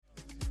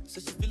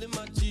Says she feeling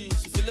my G,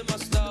 she feeling my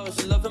style,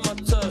 she loving my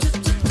touch.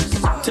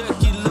 Take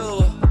it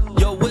lower,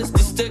 your waist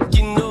is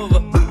taking over.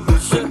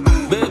 Shit,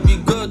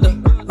 baby, go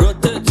down,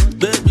 rotate,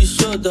 baby,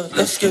 shoulder.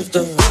 Let's give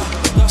them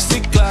see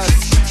class,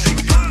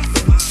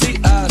 see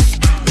ass.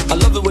 I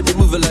love it when you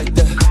move it like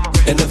that.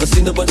 Ain't never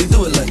seen nobody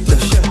do it like that.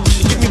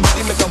 She give me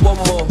body, make I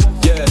want more.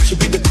 Yeah, she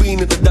be the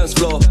queen of the dance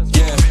floor.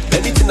 Yeah,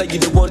 anything that you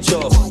do want,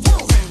 your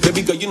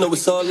baby girl, you know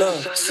it's all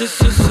love. See,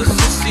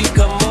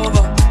 come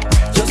over.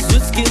 Just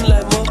sweet skin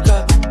like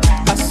mocha.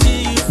 I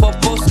see you for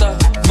poster.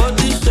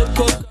 Body shape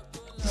coke.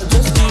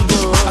 Just keep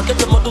going. I get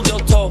the model girl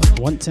talk.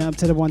 One time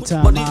to the one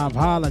time. I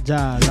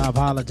apologize.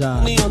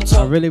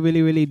 I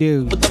really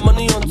do. Put the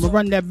money on. I'm gonna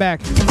run that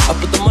back. I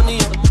put the money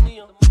on.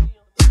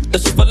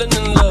 That she falling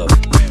in love.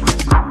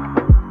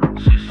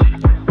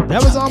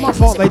 That was all my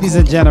fault, ladies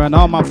and gentlemen.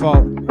 All my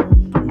fault.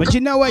 But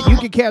you know what? You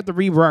can catch the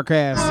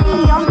rebroadcast.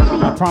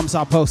 I promise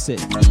I'll post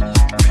it.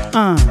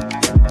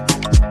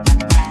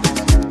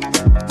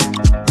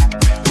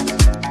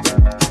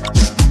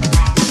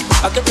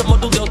 I get the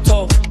model girl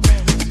talk.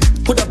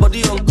 Put that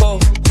body on call.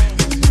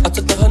 I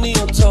took the honey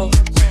on top.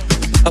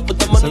 I put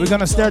the money. So we're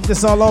gonna start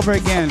this all over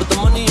again. Put the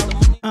money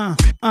on.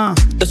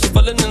 That she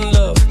falling in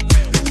love.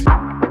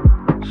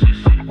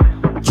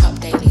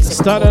 Let's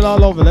start it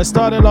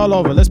all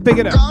over. Let's pick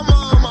it up.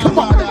 Come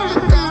on.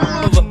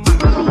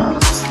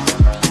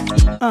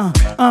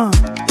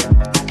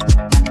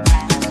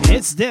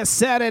 It's this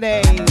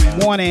Saturday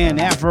morning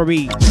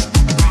Afrobeat.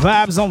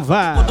 Vibes on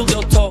vibe.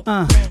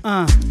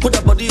 Put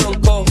that body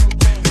on call.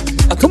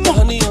 I took the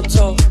honey on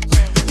top.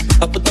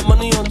 I put the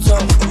money on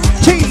top.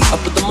 I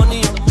put the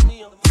money on.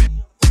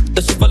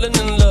 That she falling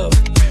in love.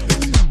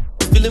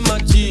 Feeling my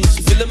G,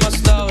 she feeling my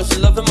style, she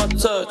loving my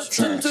touch.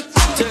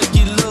 Take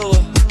it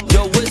lower,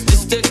 your waist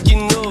is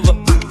taking over.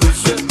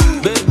 Shit,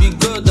 baby,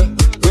 go down,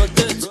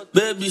 rotate,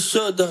 baby,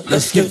 shoulder.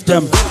 Let's give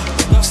them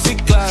see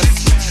class,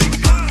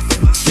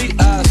 see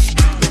ass.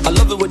 I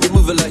love it when you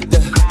move it like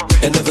that.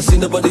 Ain't never seen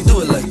nobody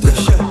do it like that.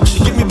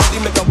 She give me body,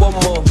 make I want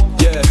more.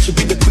 Yeah, she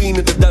be the queen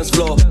of the dance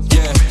floor.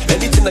 Yeah,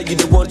 anything that you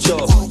do want,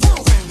 your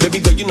baby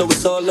girl, you know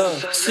it's all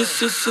love. See,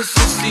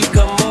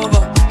 come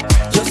over.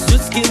 Just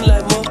sweet skin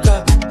like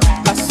mocha.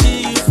 I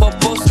see you for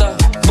poster.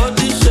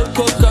 Body shape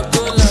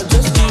Coca-Cola.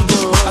 Just keep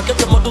going. I get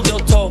the model girl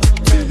talk.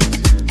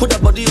 Put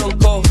that body on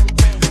call.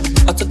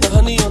 I took the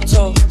honey on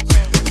top.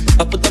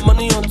 I put the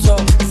money on top.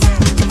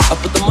 I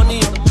put the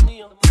money on.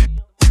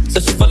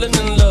 Said she falling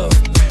in love.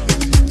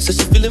 Said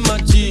she feeling my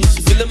G.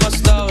 She feeling my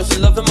style. She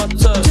loving my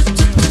touch.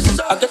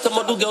 I get the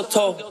model girl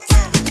talk.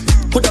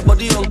 Put that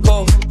body on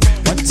call.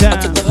 One time.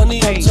 I took the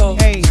honey on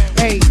top. Hey.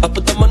 I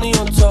put the money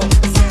on top.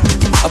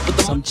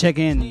 So I'm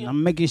checking.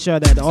 I'm making sure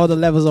that all the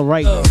levels are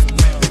right.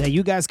 That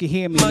you guys can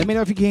hear me. Let me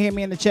know if you can hear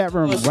me in the chat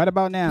room right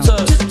about now.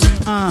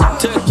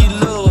 Take it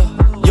lower.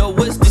 Your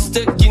waist is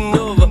taking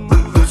over.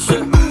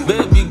 Shit,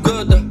 baby,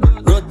 go down.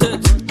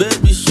 Rotate,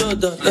 baby,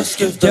 shoulder. Let's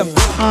give them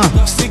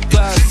see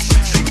class,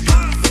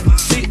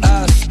 see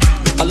ass.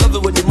 I love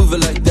it when you move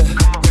it like that.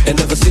 Ain't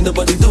never seen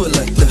nobody do it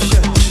like that.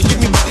 She give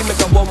me body, make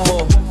I want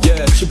more.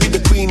 Yeah, she be the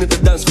queen of the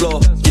dance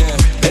floor. Yeah,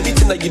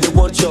 anything that you do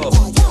want, your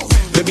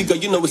baby girl,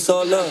 you know it's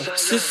all love.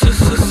 See,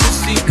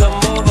 come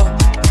over.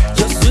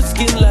 Just sweet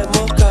skin like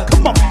mocha.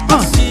 Come on.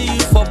 I see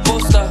you for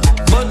poster.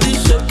 Body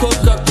shape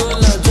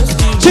Coca-Cola. Just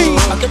keep going.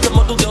 I get the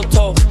model girl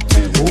talk.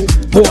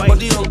 Put the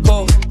body on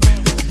call.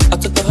 I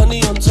took the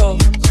honey on top.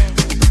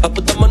 I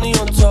put the money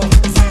on top.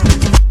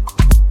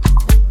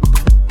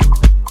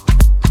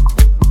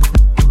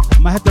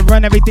 I'm gonna have to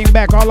run everything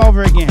back all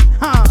over again.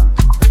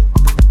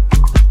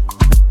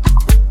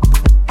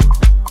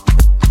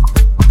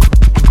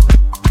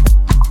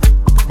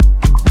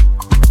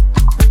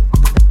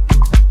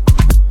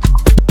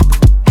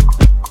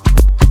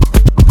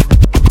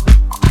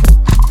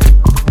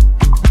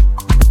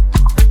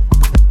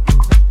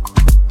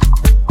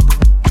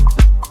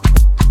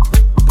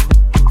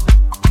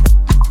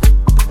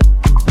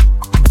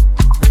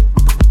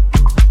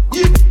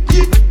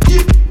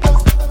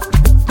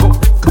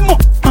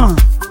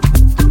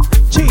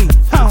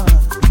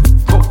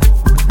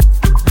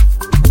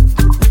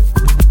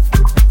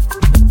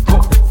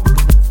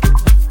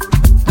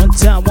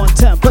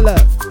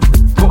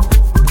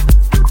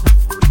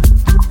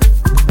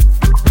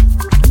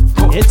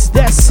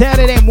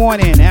 Saturday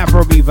morning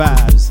Afrobeat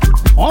vibes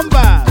on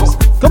vibes.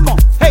 Come on,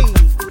 hey.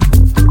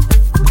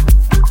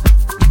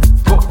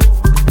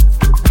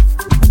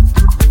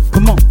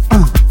 Come on.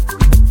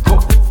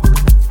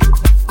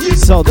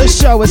 So this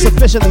show is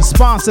officially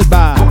sponsored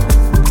by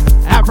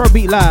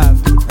Afrobeat Live.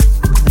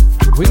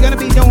 We're gonna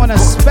be doing a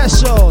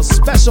special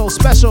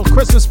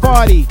Christmas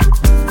party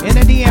in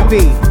the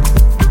DMV.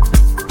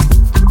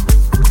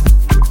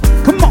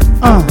 Come on.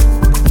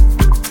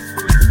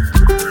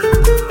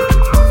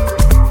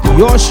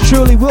 Yours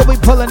truly will be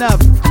pulling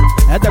up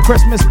at the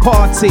Christmas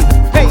party.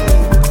 Hey,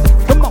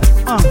 come on,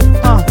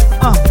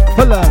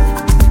 pull up.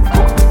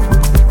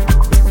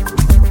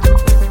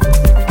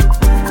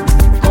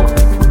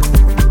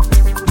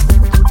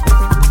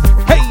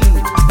 Hey,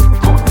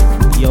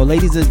 yo,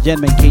 ladies and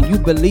and gentlemen, can you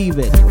believe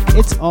it?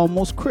 It's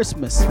almost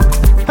Christmas.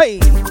 Hey!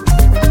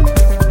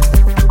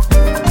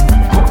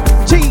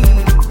 Gee!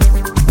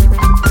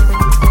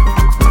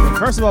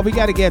 First of all, we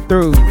got to get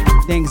through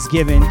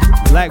Thanksgiving,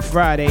 Black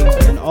Friday,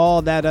 and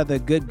all that other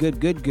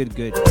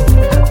good.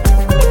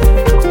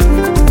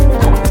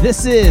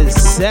 This is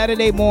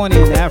Saturday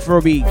morning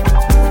Afrobeat.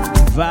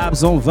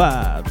 Vibes on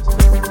vibes.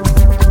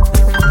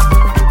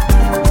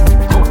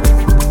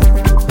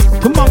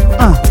 Come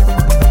on,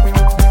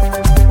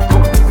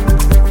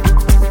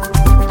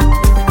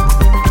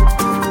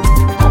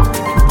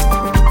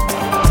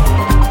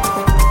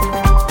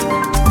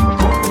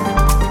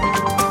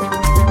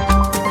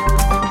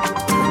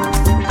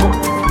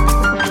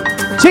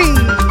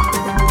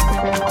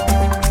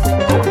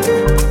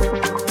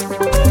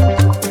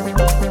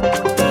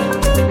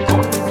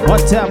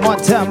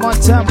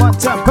 One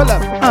time, pull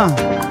up,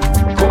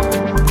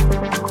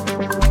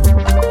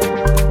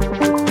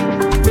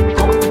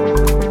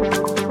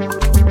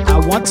 I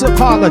want to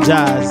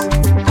apologize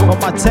for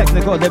my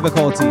technical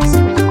difficulties.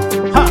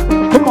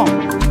 Come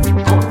on.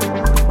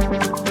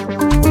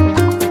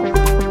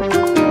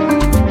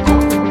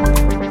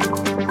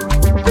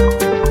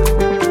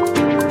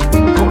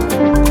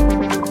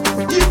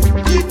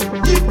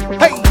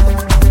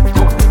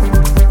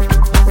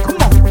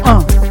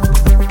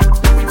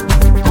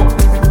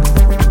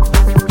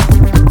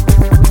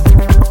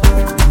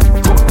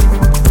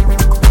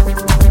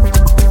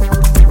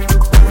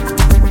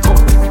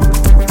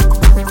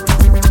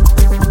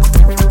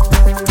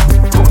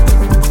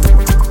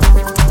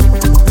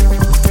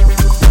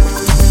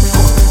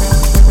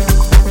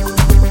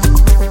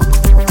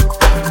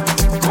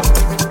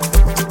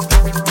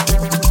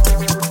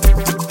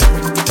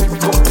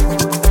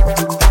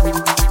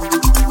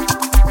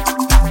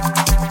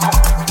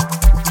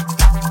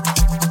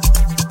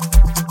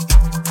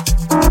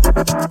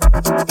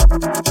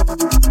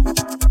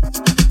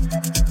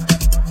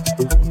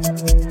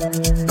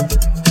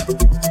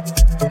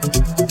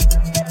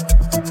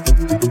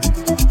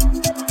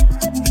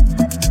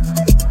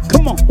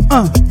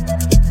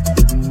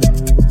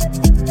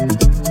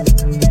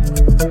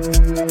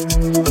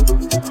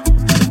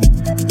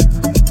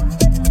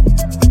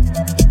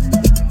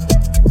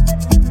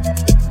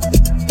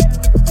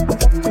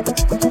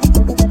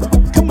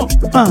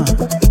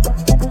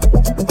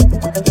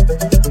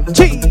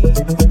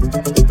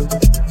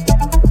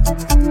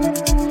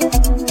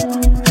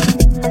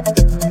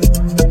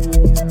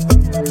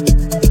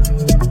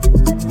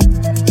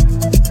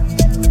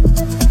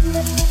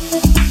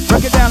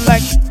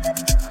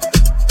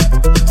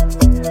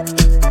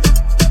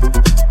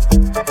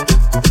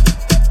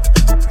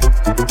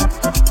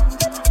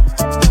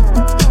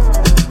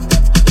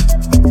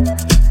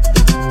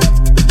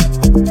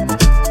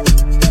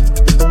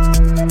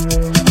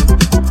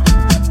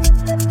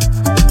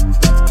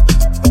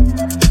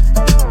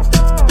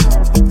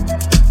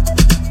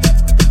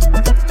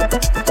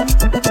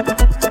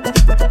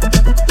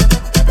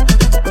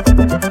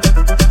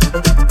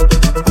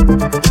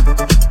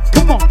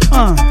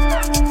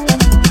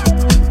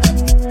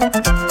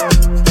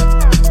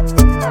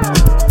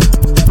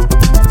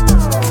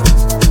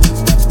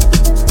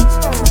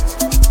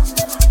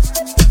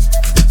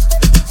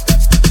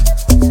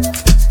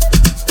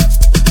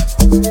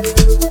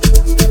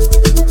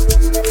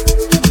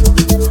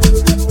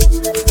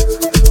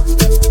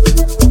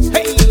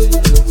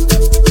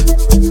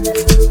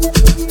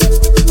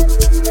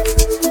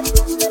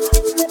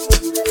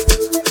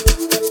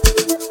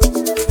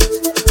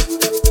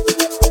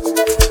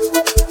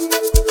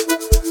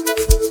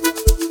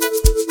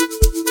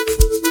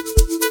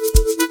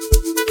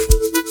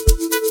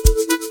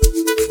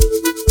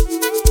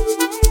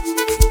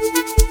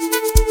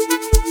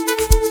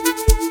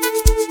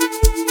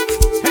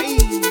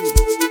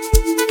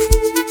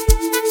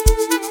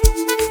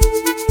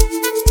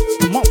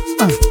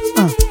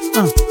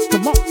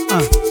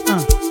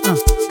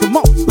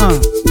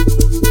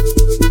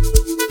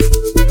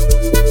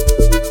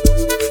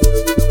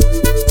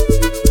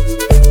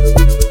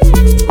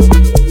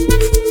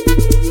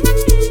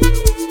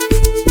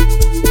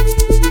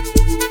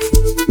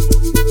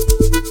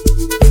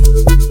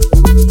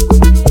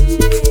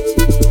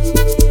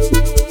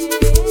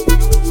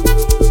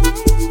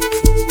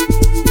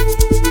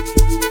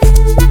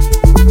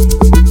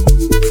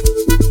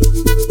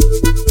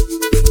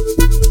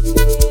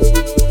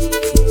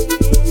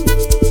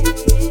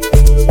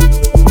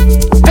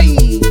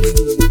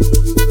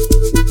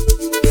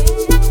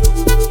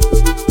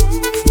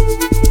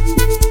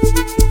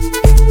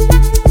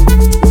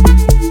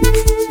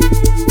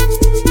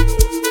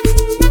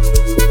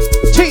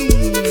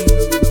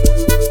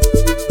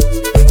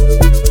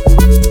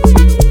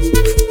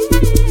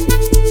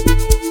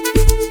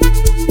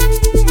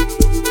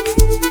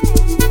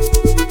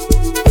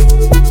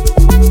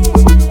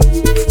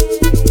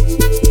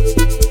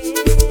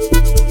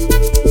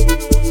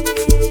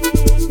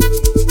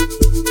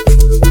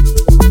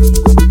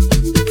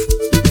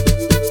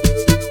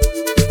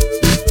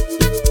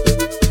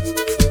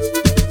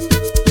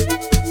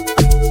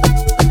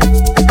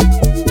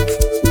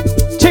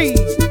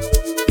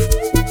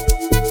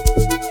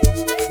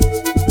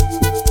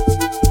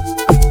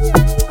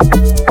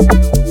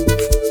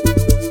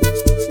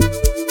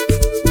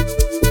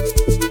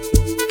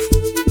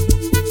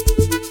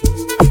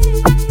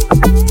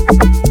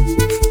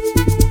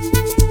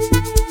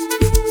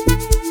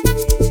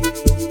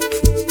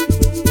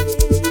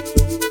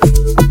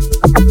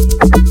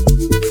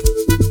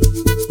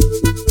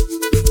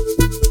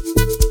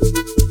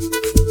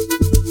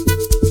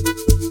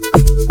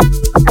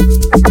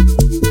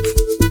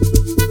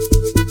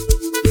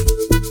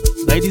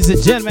 Ladies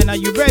and gentlemen, are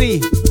you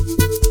ready?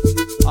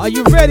 Are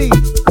you ready?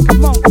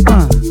 Come on.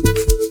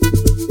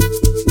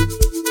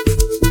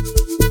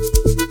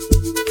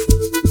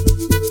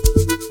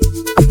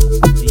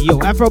 Yo,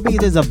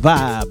 Afrobeat is a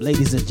vibe,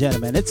 ladies and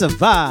gentlemen. It's a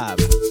vibe.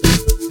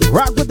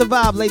 Rock with the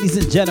vibe, ladies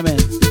and gentlemen.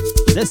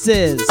 This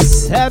is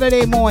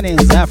Saturday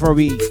mornings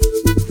Afrobeat.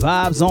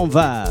 Vibes on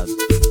vibes.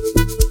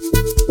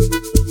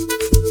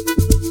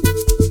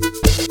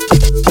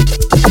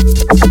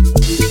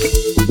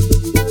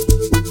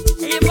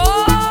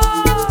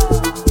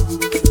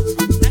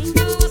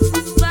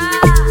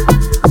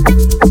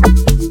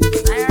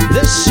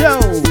 This show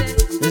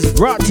is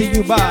brought to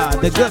you by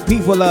the good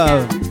people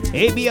of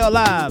ABL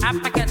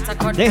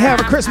Live. They have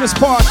a Christmas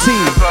party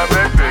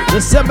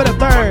December the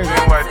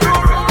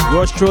 3rd.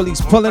 Yours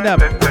truly's pulling up.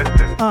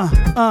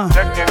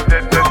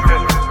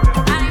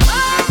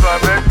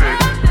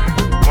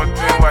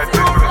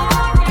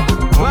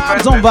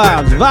 Vibes on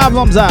vibes. Vibes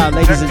on vibes,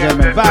 ladies and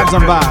gentlemen. Vibes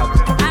on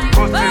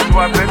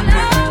vibes.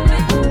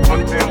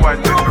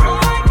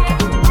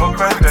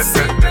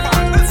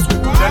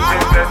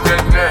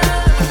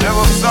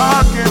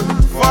 Talking,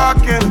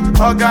 fucking,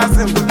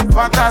 orgasm,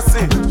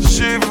 fantasy,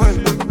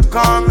 shivering,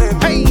 coming,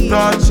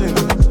 touching,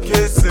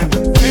 kissing,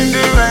 in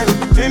the rain,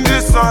 in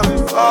the sun,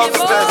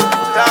 upstairs,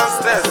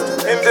 downstairs,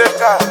 in the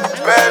car,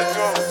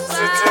 bedroom,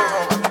 sitting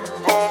room,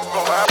 boom,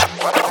 boom.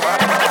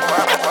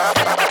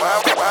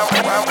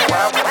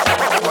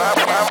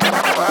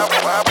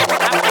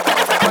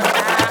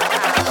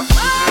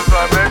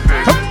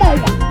 Come on.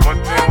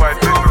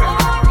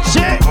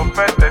 Shit.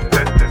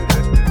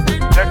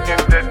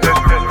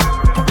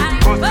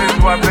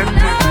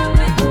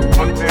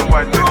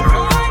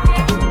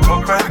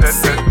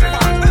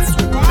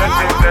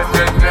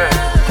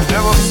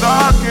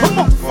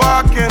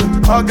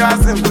 Fucking,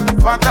 orgasm,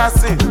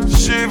 fantasy,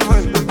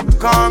 shivering,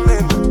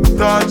 coming,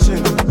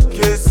 touching,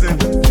 kissing,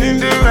 in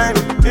the rain,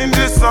 in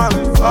the sun,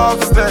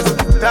 upstairs,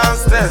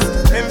 downstairs,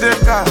 in the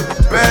car,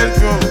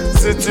 bedroom,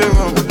 sitting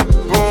room,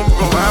 boom,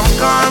 boom. I'm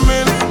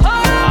coming.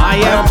 I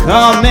am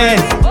coming.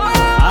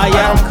 I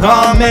am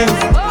coming.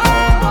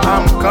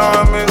 I'm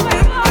coming.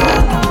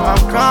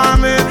 I'm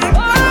coming.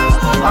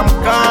 I'm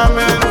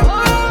coming.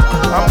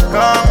 I'm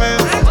coming.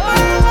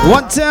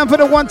 One time for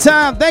the one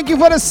time. Thank you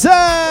for the sub. I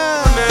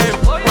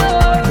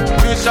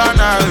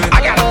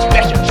got a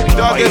special treat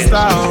for you.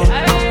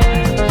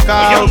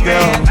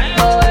 Cowgirl.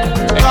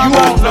 You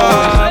all know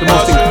the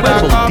most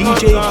incredible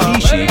DJ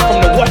Kishi from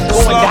the What's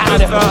Going Down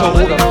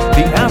episode of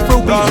the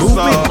Afrobeat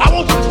Movement. I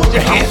want you to put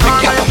your hands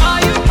together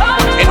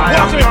and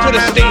welcome him to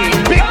the stage.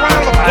 Big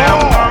round of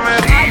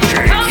applause.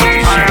 DJ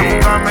Kishi.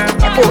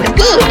 I'm going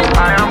good.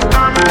 I am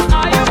coming.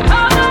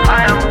 I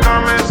am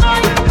coming.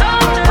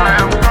 I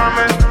am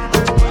coming.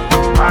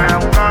 I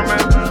am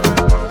coming.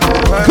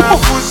 When I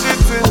push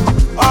it in,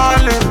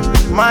 all in,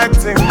 my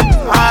thing,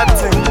 hard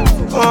thing.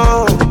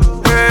 Oh,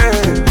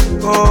 hey,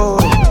 oh.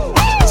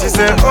 She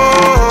said,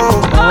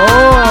 oh,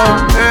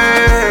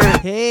 hey,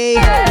 Hey.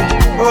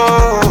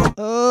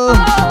 oh,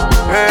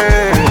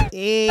 hey.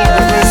 Hey.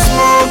 We've been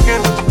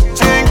smoking,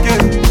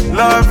 drinking,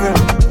 loving,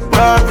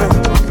 loving,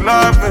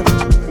 loving,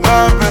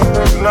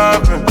 loving,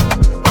 loving.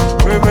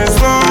 We've been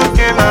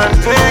smoking and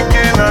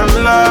drinking and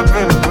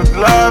loving, but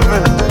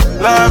loving,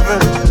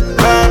 loving,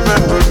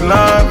 loving, but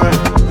loving.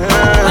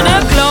 Yeah.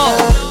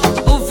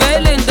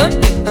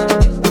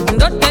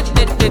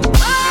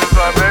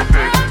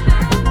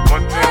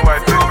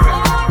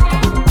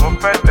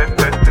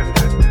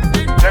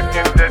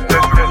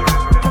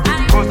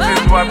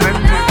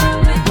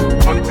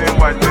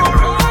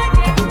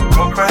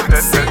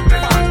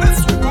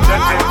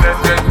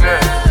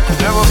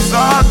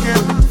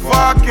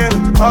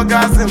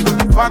 Orgasm,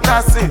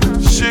 fantasy,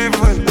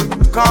 shivering,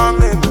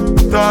 coming,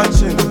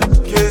 touching,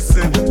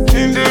 kissing,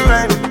 in the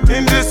rain,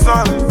 in the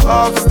sun,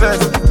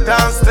 upstairs,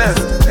 downstairs,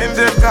 in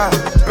the car,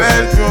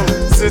 bedroom,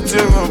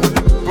 sitting room,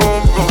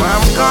 boom, boom.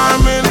 I'm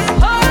coming,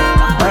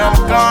 I am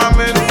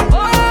coming,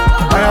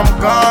 I am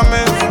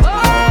coming,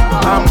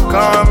 I'm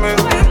coming,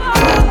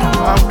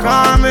 I'm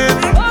coming,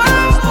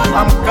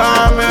 I'm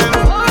coming,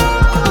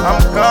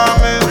 I'm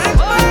coming,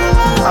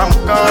 I'm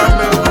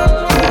coming.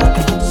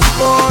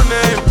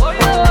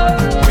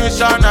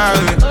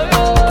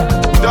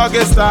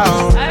 Doggy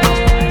style,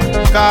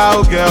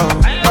 cowgirl.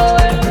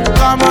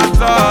 Come on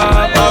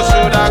top, or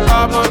should I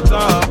come on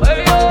top?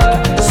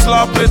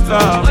 Slop it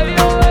up,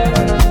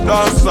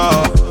 don't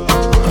stop.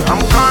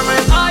 I'm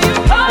coming.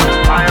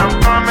 I am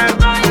coming.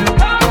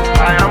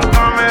 I am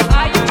coming.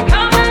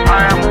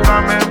 I am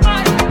coming.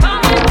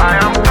 I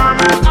am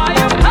coming.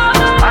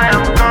 I am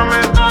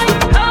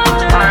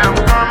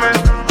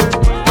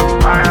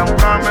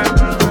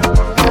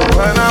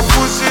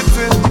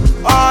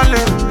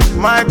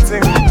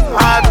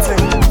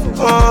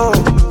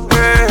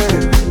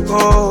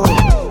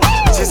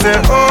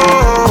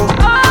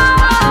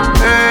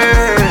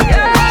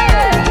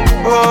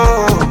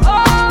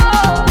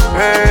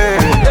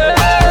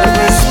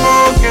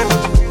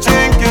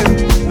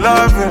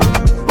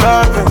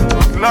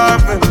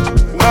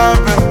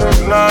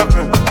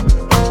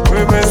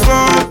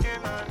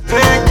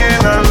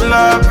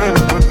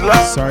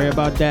Sorry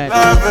about that.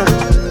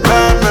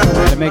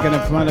 Had to make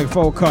a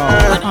phone call.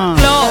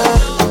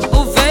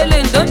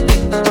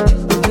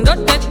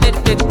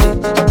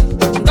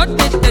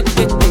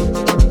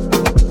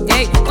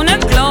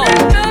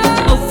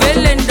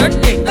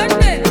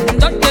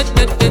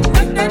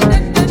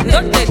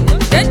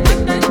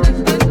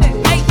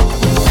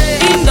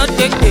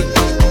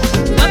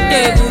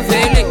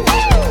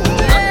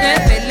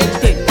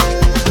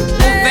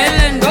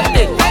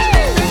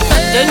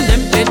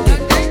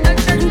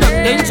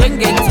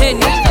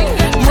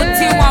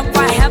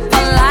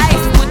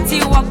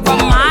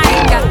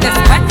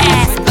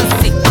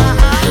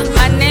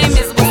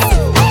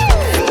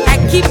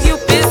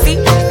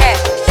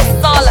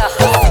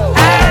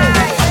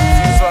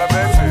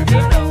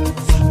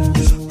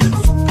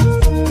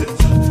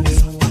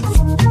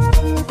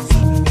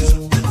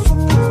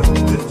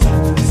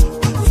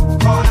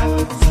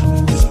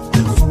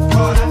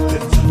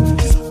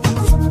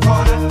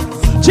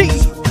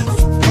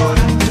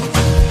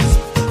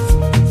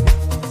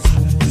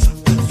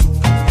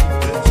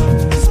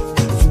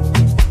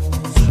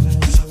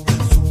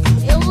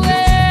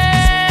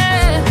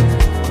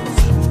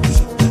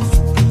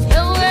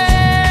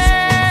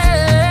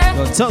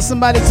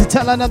 Somebody to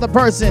tell another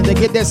person to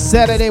get their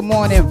Saturday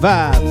morning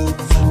vibes.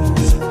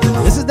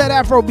 This is that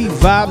Afrobeat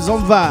vibes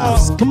on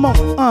vibes. Come on,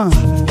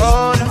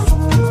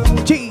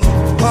 G.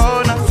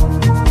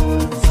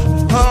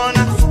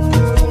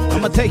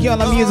 I'm gonna take you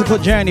on a musical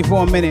journey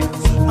for a minute.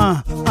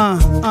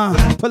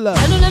 Pull up.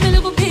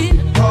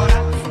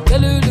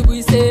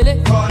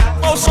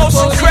 Most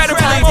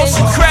incredibly.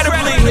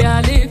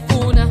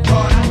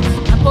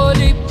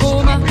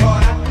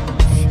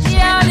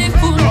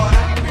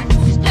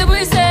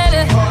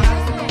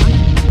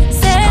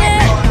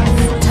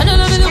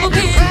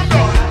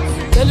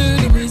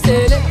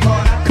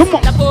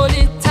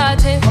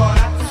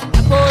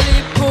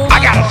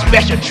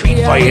 Special treat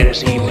for you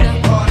this evening.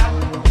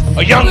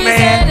 A young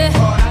man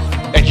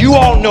that you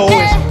all know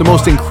is the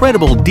most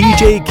incredible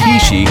DJ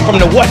Kishi from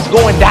the What's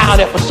Going Down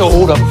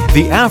episode of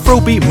the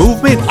Afrobeat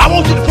Movement. I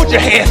want you to put your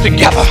hands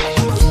together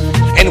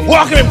and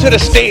welcome him to the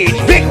stage.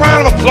 Big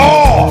round of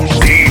applause.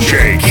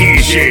 DJ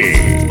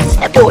Kishi.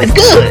 That boy is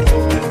good.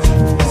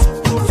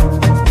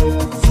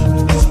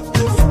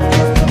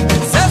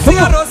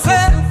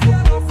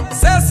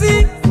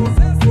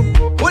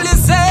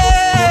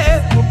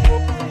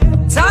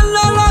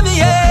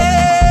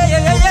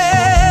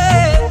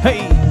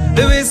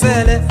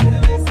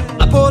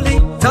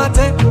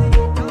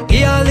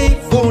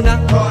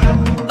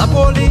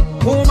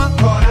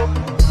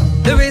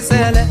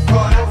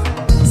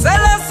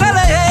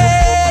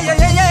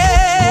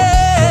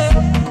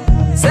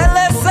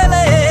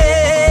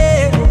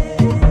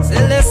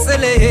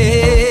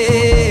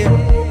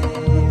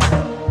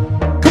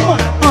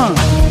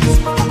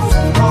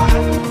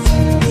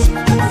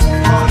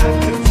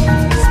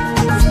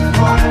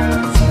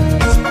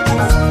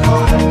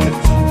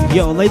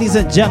 Ladies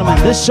and gentlemen,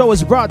 this show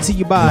is brought to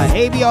you by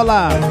ABL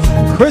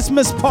Live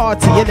Christmas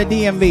Party in the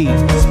DMV.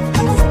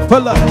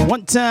 Pull up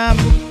one time.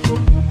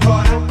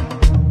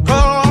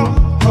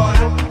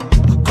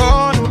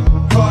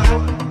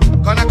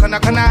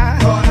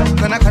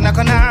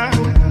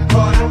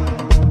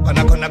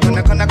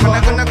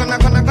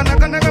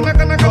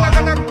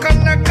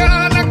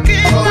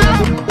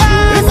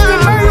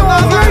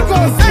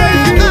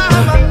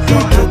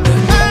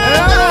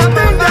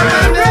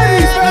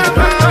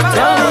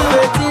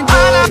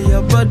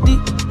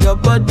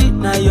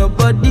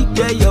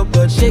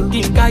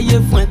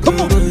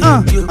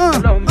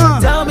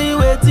 Tell me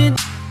waiting.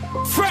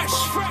 Fresh.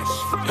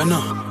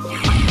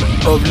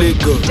 Of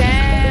Lagos.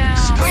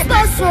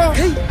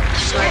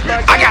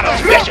 I got a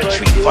special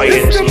treat for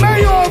you this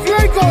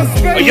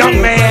evening. A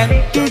young man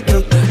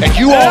that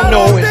you all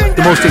know is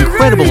the most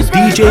incredible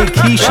DJ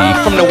Kishi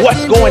from the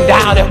What's Going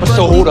Down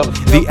episode of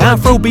the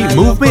Afrobeat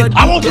Movement.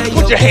 I want you to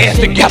put your hands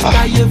together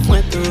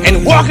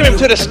and welcome him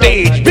to the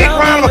stage. Big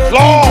round of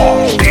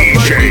applause.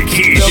 DJ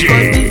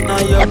Kishi.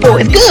 That boy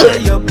is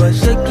good.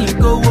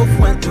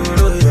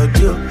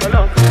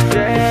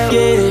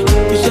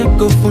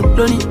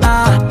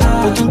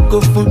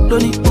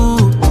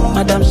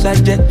 Madam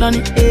Sajet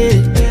Loni,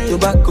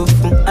 tobacco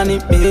fun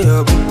animé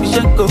up.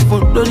 Michel go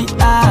fun Loni,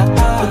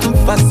 otum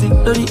fasi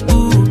Loni,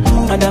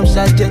 Madam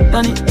Sajet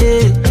Loni,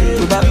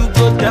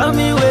 tobacco. Tell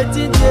me what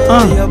it is.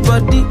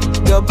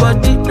 Your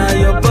body, now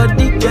your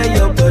body, yeah,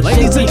 your body.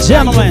 Ladies and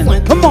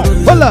gentlemen, come on,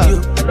 pull up.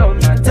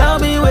 Tell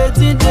me what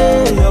it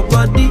is. Your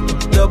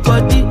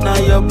body, now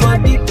your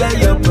body, yeah,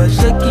 your body.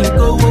 Shaking,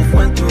 go off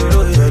when to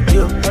roll your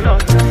deal.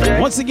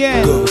 Once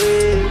again.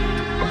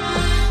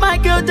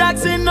 Michael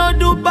Jackson no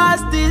do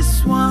past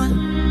this one.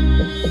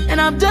 And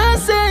I'm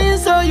just saying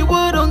so you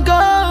wouldn't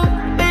go.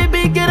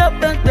 Baby, get up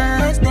and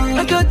dance.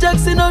 Michael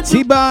Jackson no do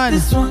T-Bond,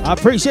 this one. I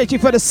appreciate you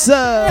for the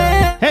sub.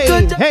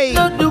 Hey,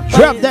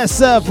 drop that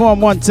sub for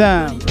him one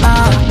time.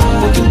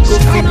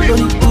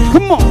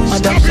 Come on.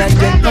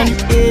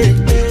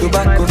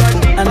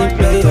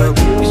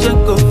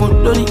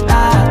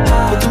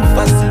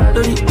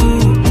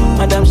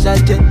 Madam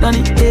Sergeant, don't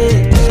it?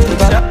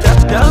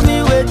 Tell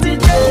me where to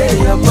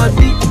day. Your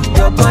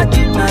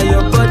body, now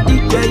your body,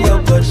 yeah,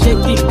 your body.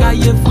 Shake it, can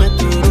you find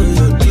to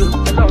you?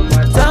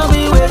 Tell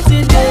me where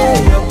to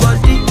day.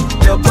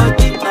 Your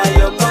body, now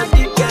your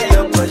body, yeah,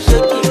 your body.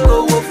 Shake it,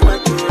 go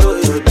find to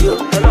you.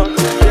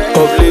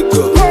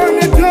 Obligo. Turn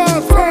it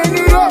up, turn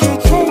it up.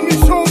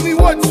 Show me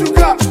what you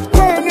got.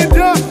 Turn it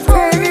up,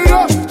 turn it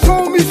up.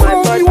 Show me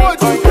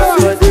what you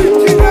got.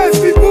 Freaky,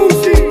 nasty,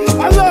 bougie.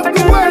 I love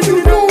the way you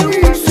do me.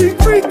 She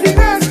freaky,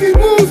 nasty,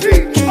 bougie.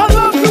 I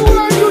love the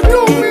way you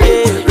do me.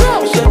 Go.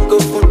 Go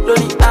for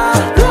Tony,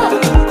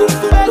 go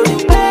for Tony,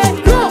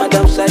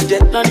 Madam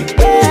Sergeant, Tony,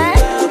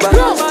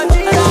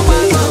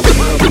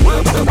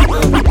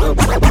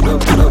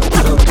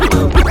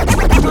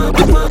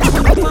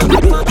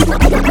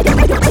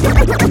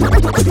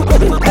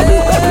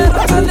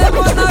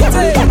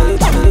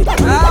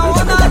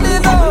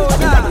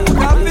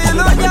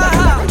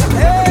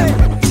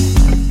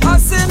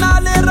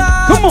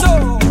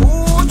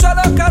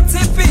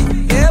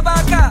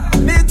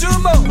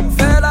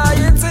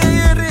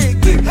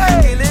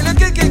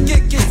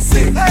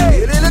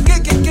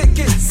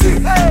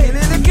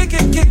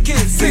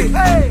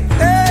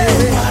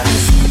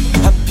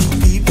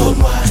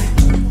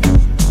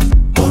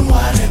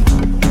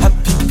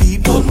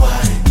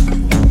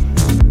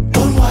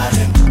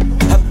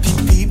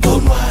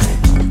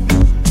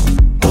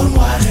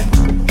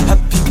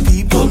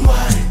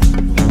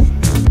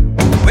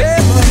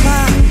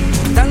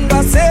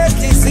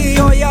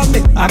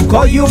 I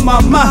call you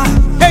mama.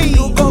 Hey,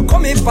 you go call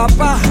me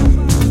papa.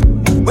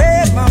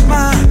 Wait,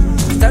 mama.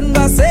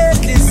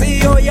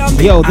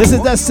 Yo, this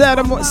is that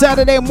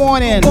Saturday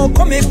morning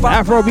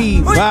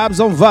Afrobeat vibes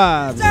on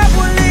vibes.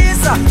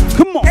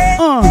 Come on,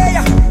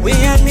 we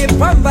ain't the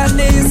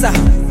Pambanesa.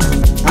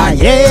 Ah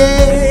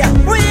yeah.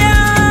 We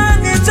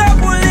ain't the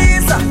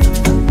Jabulisa.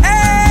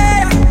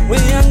 We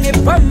ain't the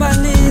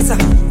Pambanesa.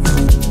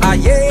 Ah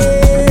yeah.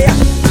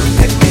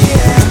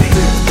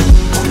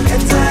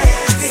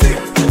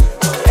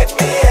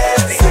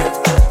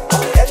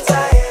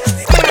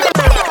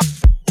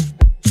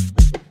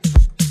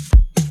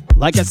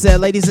 Like I said,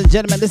 ladies and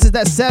gentlemen, this is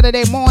that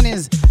Saturday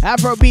mornings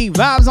Afrobeat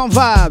vibes on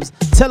vibes.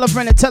 Tell a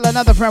friend and tell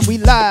another friend we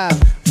live,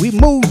 we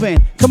moving.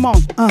 Come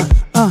on,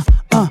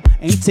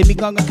 Ain't Timmy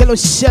gonna kill a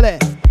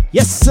shit.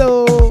 Yes,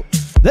 so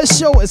this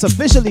show is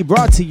officially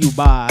brought to you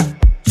by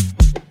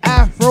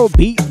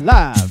Afrobeat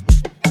Live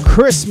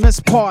Christmas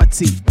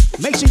Party.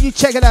 Make sure you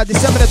check it out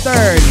December the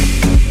 3rd.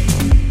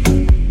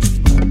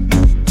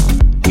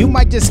 You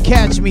might just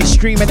catch me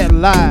streaming it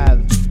live.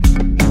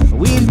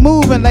 We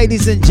moving,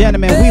 ladies and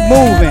gentlemen. We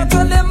moving.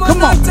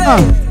 Come on.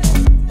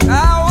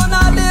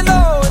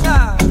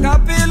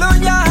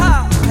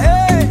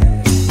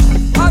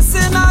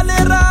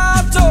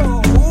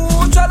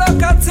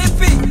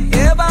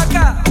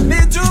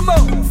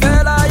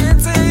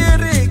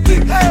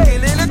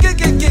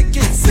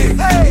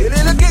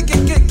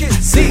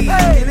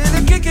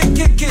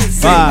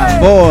 Five,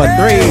 4,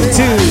 3,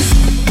 2.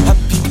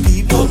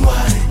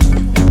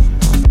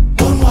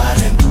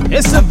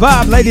 It's a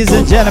vibe, ladies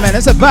and gentlemen.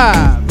 It's a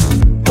vibe.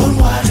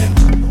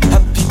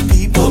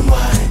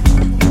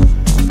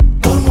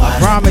 I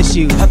promise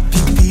you.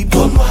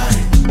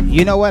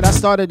 You know what? I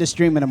started the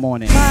stream in the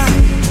morning.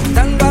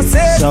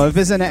 So if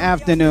it's in the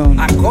afternoon,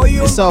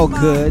 it's all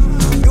good.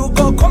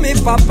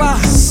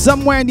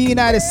 Somewhere in the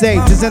United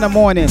States, it's in the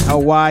morning.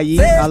 Hawaii,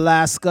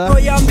 Alaska,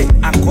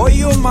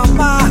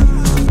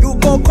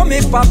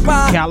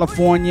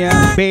 California,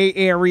 Bay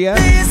Area.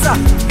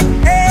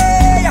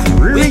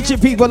 Reaching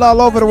people all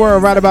over the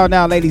world right about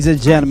now, ladies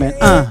and gentlemen.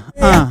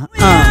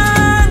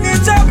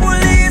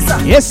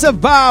 It's a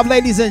vibe,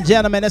 ladies and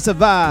gentlemen. It's a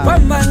vibe.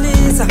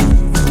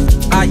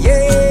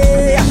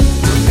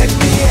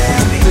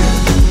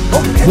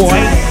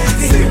 Boy.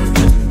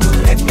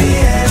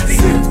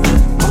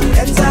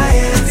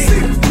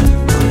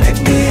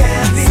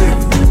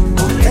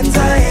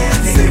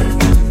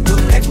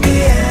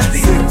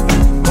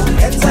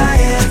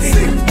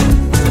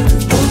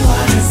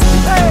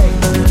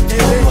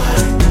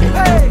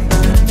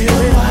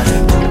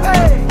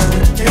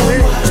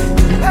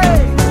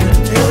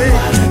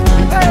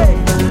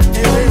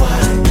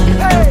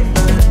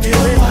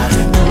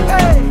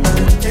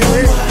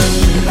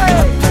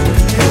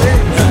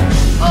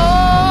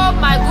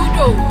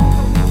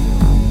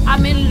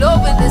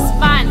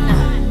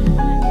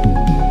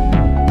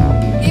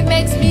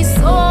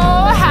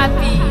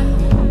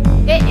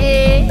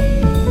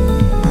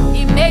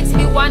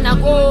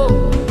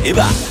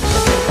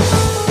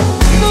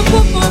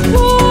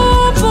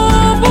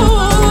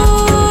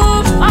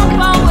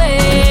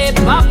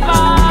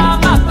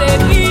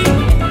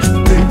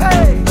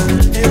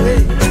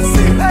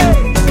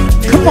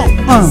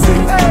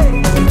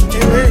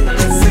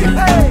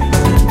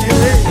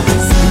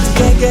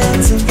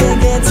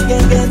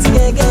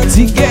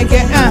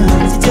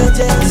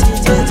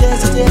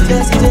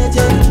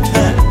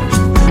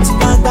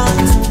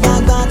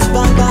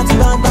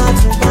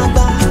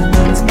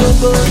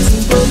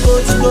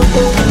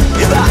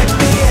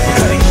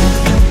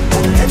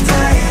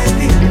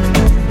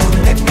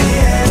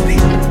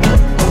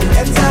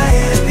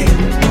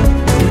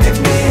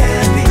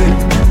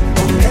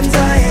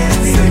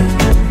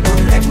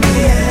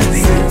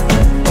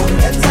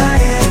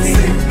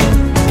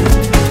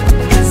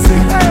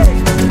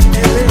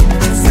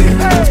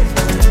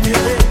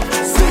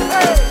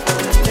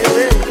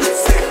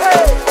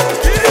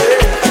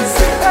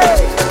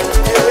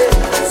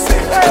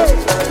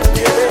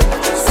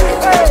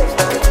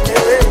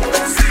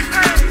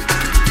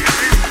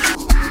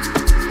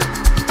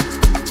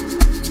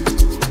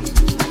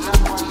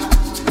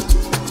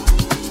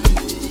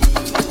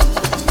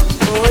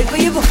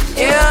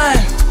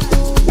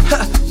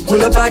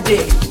 pull up body.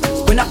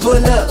 When I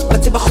pull up,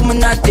 but if I'm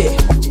not there,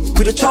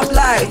 with a chop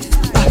life.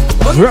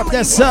 Drop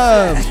that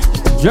sub.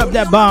 Drop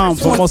that bomb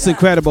for Most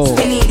Incredible.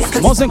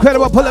 Most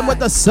Incredible, pull him with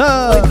the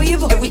sub.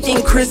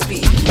 Everything crispy.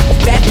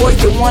 Bad boys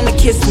don't wanna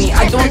kiss me.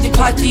 I don't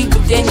party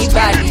with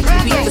anybody.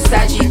 We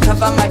Versace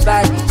cover my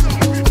body,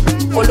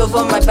 all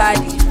over my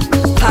body.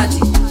 Party,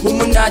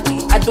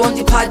 Illuminati. I don't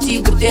party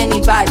with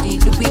anybody.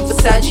 Louis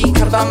Versace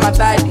cover my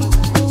body,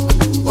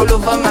 all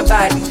over my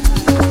body.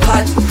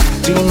 Party.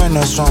 3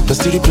 minus 1 plus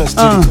 3 plus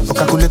 3. Or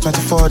calculate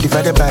 24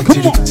 divided by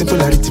 3.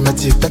 Simple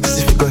arithmetic, that is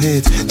if you go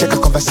hit. Check a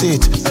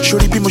conversate.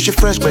 Shorty be mushy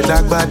fresh, but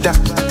like bada.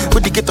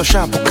 With the ghetto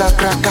sharp,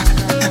 cracker.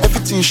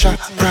 Everything sharp,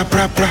 bra.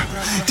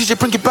 DJ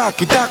bring it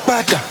back, you dark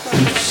bada.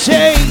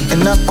 Shay.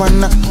 And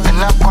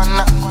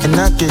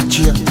I get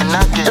you.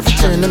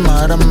 Everything in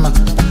my rama.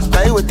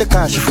 Buy with the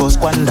cash for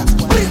squander.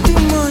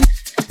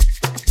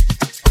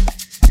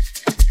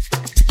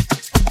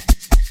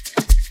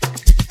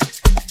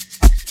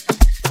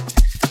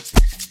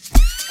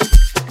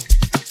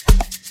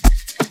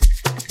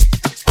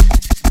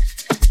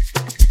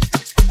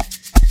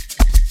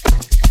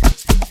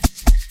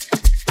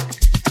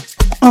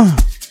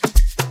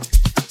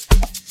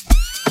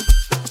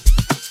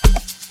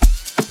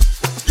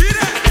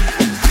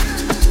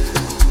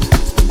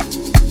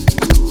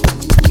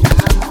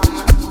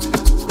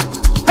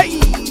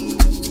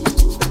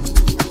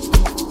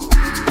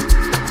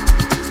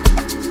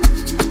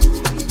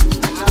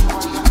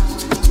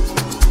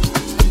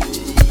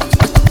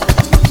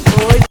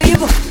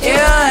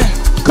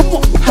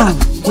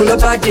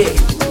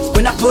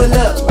 When I pull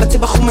up, but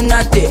if I'm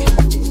not there,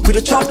 with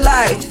a chop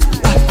life.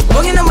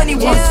 Rolling the money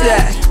one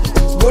side,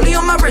 rolling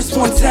on my wrist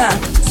one time.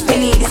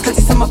 Spinning these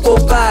cutties on my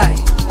 4-5.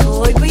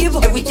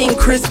 Everything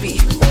crispy.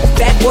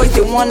 Bad boys,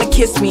 they wanna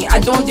kiss me. I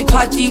don't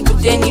party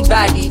with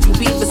anybody.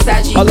 Louis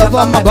Versace all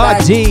over my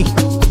body.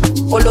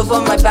 All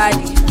over my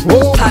body.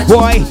 Oh party,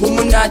 boy.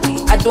 Illuminati.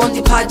 I don't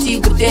party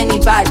with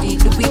anybody.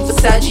 Louis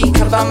Versace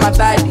cover my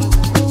body.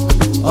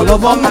 All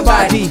over my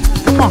body.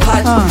 Come on.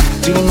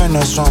 3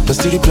 minus 1 plus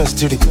 3 plus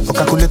 3. Or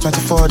calculate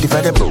 24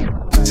 divided by.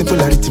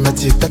 Simple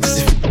arithmetic, that is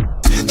if.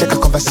 Check a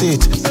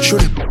conversate.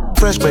 Shorty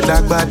fresh, but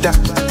like bada.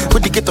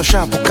 With the ghetto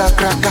sharp,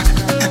 cracker.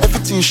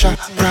 Everything sharp,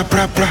 bra.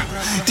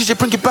 DJ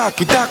bring it back,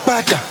 you dark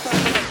bada.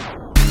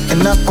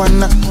 And I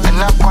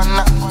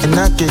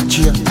get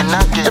you.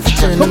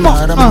 Everything in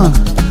my rama.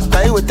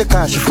 Buy with the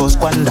cash for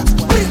squander.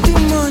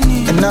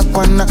 And I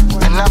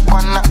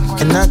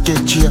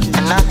get you.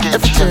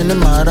 Everything in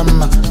my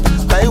rama.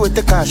 Buy with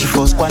the cash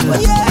for squander.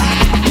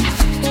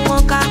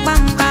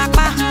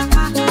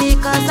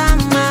 Because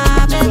I'm a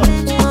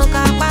baby.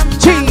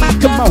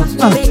 Come on.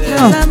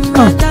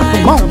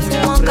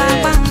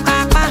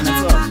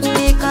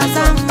 Because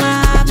I'm a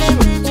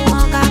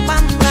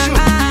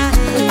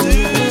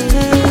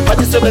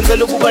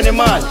Sisebenzela ukuba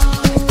nemali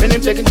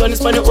benimhleke intwana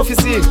isibane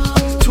office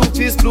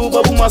 2-piece blue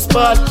babu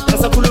masipala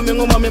ngasakhuluma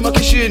ngomama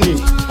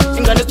emakhishini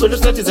ingane sigcwele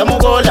sithi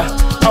zamokola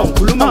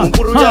awukhuluma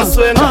ngompuru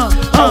uyaswenga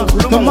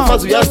awukhuluma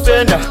ngomfazi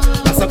uyaspenda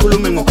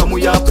ngasakhuluma ngokhama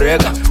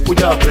uyabreka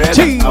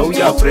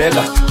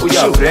awuyabreka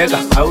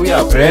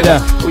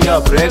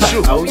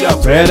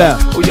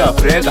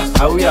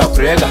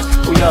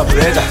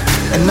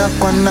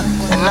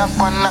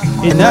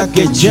And I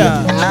get you.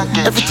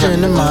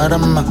 Everything in my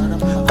rama.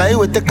 Buy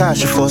with the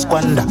cash for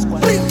squander. And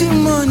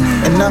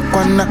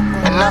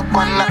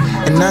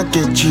I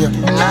get you.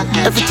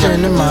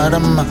 Everything in my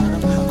rama.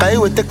 Buy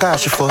with the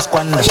cash for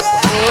squander.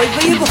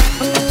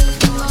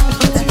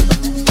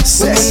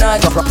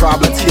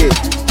 Problem kid.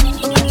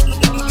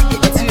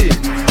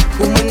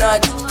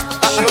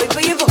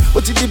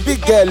 What did the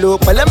big girl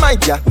look? But let my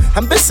dear,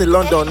 I'm based in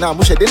London now.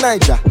 Musha de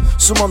Niger.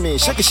 Sumo me,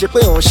 shake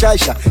on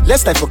Shaisha.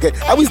 Lest I forget,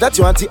 how is that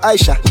your auntie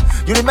Aisha?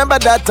 You remember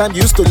that time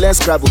you used to learn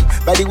Scrabble?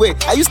 By the way,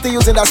 I used to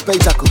using that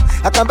spectacle.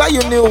 I can buy you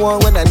a new one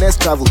when I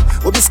next travel.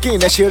 Obi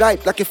skin and she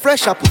ripe like a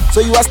fresh apple. So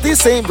you are still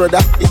saying, brother,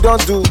 it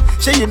don't do.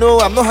 Shay, you know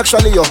I'm not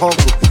actually your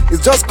uncle.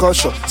 It's just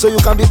caution, so you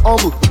can be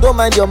humble. Don't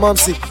mind your mom,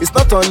 see, it's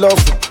not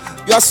unlawful.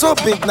 You are so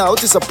big now,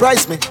 it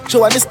surprise me.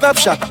 Show any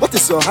snapshot, what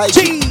is your height?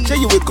 Say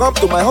you will come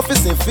to my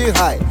office and feel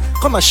high.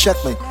 Come and check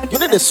me, you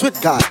need a sweet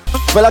guy.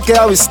 Well, okay,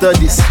 how we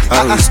studies?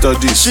 How we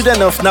studies?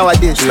 Student of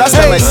nowadays. Last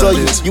time I saw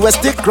you, you were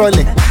still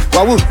crawling.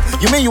 Wahoo,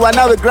 you mean you are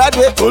now a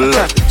graduate?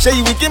 Say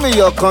you will give me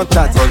your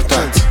contact.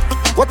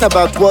 What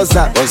about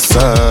WhatsApp?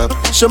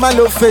 Show my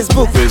love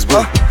Facebook.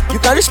 You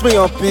can reach me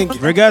on ping.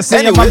 Regards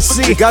to your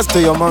momsy. Regards to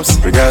your momsy.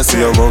 Regards to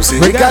your momsy.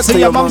 Regards to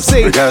your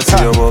momsy. Regards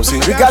to your momsy.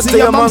 Regards to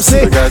your momsy.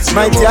 Regards to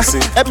My your dear, momsy.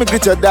 help me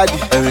greet your daddy.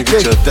 Let me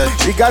get your daddy.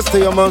 Regards to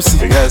your momsy.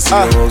 Regards to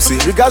your momsy.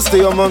 Regards to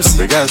your momsy.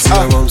 Regards to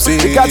your momsy.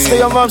 Regards to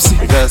your momsy.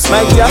 Regards to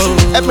My your dear,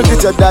 momsy. help me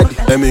greet your daddy.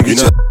 Let me get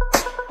your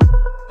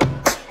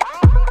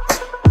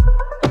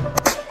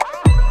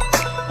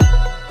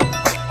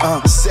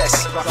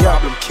Sex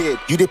problem kid.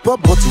 You dey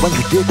pop bottle when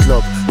you dey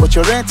club, but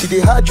your rent they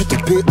hard you to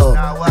pay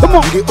up. Come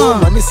on. You dey owe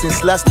money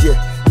since last year.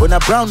 When a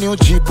brown new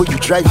Jeep when you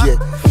drive here,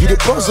 you dey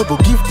possible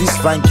give this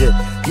fine girl.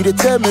 You dey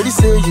tell Mary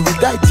say you will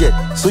die there.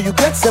 So you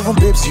get 7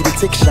 babes, you dey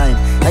take shine.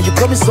 And you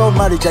promise all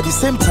marriage at the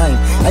same time.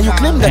 And you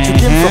claim that you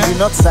came from the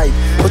north side,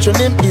 but your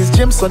name is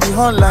James on the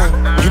online.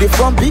 You dey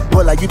from big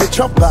baller, you dey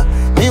chopper.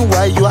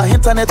 Meanwhile, you are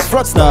internet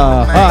fraudster.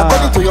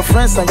 According to your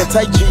friends and your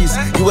tight G's,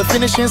 you were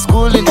finishing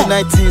school in the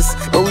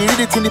 90s. But we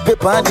read it in the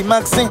paper and the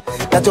magazine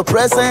that your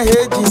present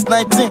age is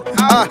 19.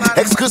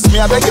 Excuse me,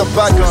 I beg your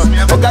pardon.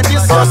 Okay,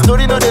 this your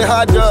story, no they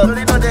hard up.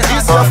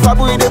 This your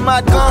fabu in the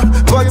mad gun.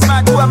 But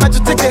who am I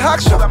to take the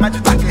action?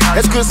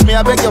 Excuse me,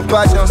 I beg your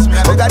pardon.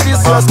 Okay,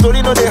 this your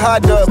story, no they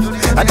hard up.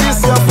 And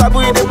this your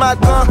fabu in the mad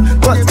gun.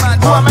 But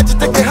who am I to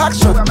take the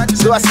action?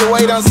 So I say,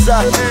 wait on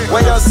sir,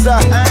 wait on sir,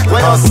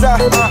 wait on sir,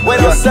 wait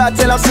on sir.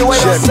 Tell him say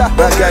wait on sir,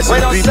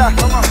 wait on sir,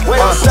 wait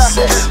on sir,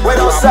 wait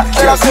on sir.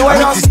 Tell him say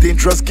wait on sir. This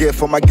dangerous girl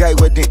for my guy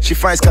wedding. She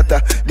finds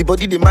scatter the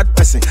body, the mad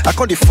person. I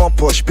call the phone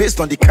push based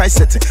on the kind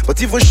setting.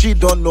 But even she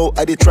don't know,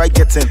 I dey try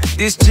getting.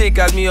 This chick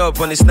got me up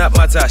on the snap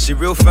matter. She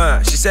real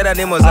fine. She said her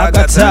name was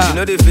Agatha. She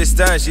know the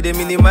FaceTime. She dey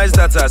minimize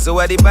data. So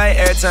I dey buy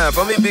airtime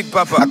for me big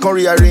papa. I can't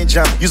rearrange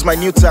them. Use my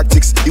new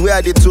tactics. The way I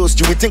dey toast,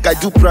 you would think I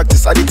do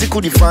practice. I dey tickle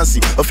the fancy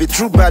of a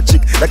true bad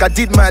chick, like I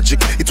did magic.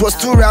 It was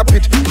too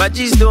rapid. My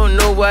G's don't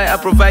know why I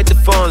provide the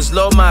funds.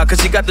 Low ma,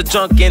 cause she got the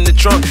junk in the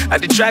trunk. I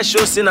dey try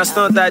show, sin I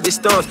stunt, I dey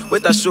stunt.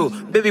 Wait I show,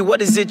 baby,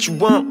 what is it you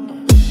want?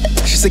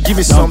 She said, give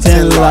me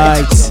something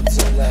light.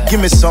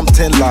 Give me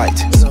something light.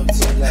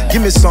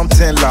 Give me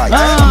something light.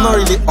 I'm not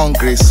really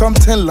hungry.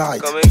 Something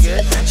light.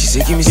 She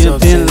said, give me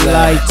something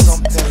light.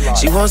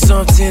 She wants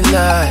something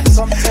light.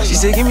 She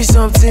said, give me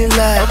something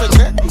light.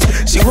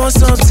 She wants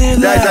something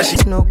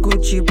light. No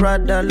Gucci,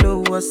 Prada,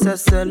 lower,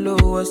 Sessa,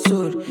 lower,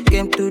 suit.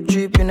 Came to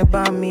dripping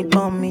about me,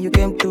 on me. You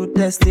came to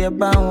test the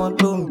about one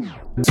to me.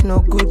 No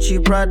Gucci,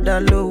 Prada,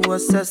 lower,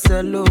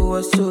 Sessa,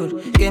 lower,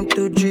 suit. Came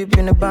to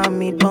dripping about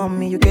me, on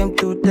me. You came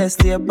to test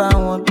the about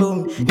one to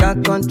me.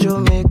 Can't control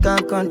me,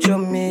 can't control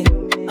me.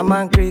 I'm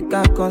angry,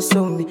 can't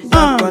console me.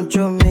 Can't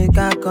control me,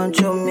 can't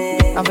control me.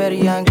 I'm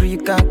very angry, you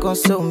can't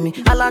console me.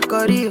 I like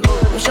Corio,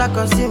 you shall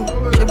consume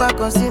me. You back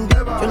consume me.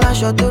 You like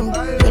shot to me.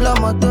 You love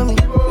more to me.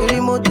 You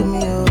remote to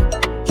me, oh.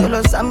 You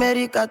love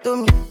America to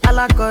me. I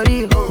like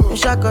Corio, you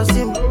shall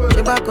consume me.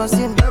 You back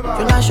consume me.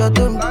 You like shot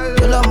to me.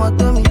 You love more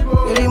to me.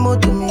 You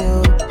remote to me,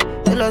 oh.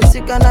 You love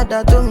sick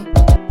Canada to me.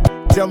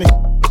 Tell me.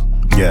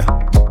 Yeah,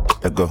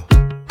 let go.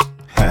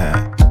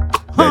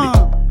 Ready.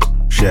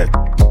 Check.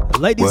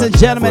 Ladies and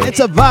gentlemen, it's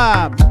a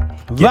vibe.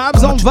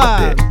 Vibes on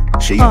vibe.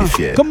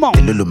 Come on.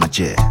 Lolo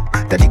maje.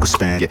 Daddy go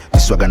spend. The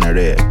swag on the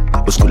red.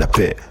 Oskula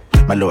pay.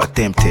 My low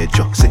attempted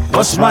joke.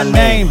 What's my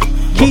name?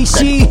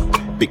 Kishi.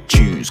 Big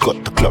tunes,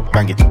 got the club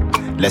banging.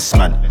 Less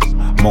man,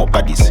 more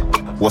baddies.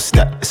 What's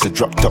that? It's a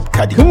drop top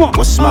caddy. Come on.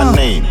 What's my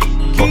name?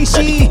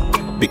 Kishi.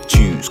 Big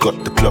tunes,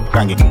 got the club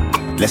banging.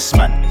 Less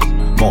man,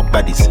 more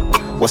baddies.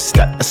 What's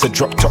that? It's a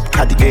drop top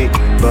caddy. Hey,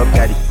 Bob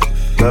Daddy,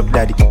 Bob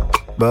Daddy,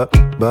 Bob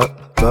Daddy,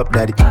 Bob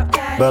Daddy,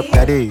 Bob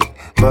Daddy,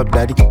 Bob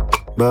Daddy,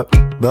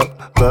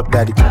 Bob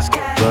Daddy,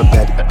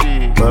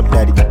 Bob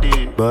Daddy,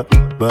 Bob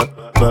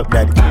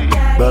Daddy,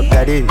 Bob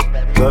Daddy,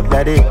 Bob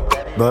Daddy,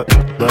 Bob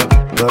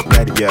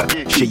Daddy. Yeah,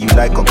 shit you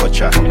like Uncle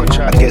Cha.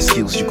 I guess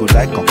skills you go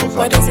like Uncle Cha.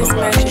 What is this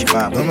magic?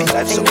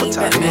 Life's so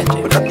time.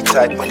 But I be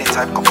tight when they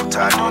type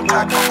computer. Don't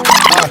type.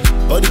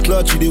 All the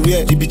clothes you dey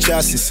wear, you be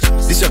chassis.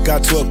 This your car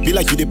talk, be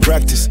like you dey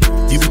practice.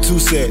 You be too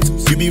sad,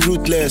 you be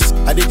ruthless.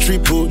 I dey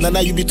triple, now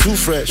you be too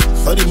fresh.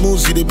 All the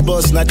moves you dey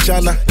bust, na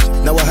chana.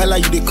 Now wahala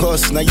you dey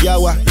cause, na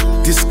yawa.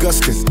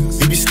 Disgusting,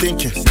 you be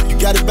stinking. You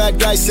got a bad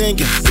guy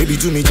singing. Baby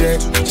do me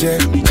jet.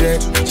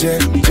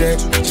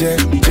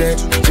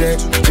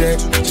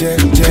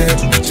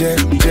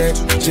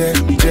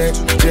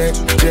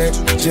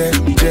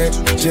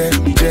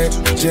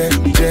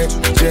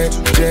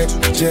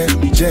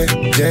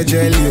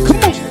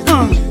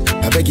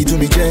 I beg you do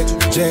me jet.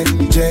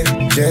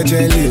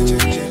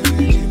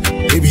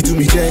 Baby do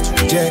me jet.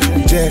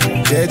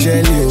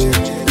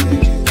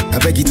 I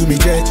beg you do me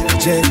jet.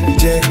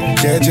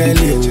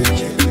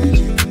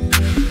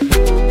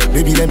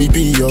 Baby, let me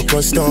be your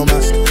customer.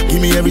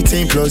 Give me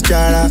everything plus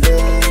jara.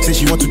 Say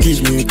she want to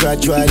kiss me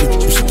gradually.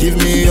 You should give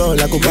me all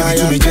I go buy.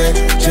 Baby, do me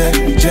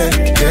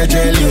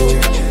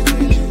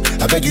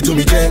I beg you do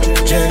me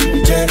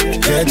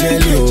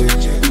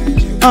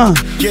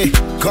Yeah,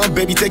 come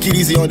baby, take it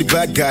easy on the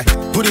bad guy.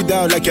 Put it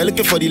down like you're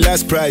looking for the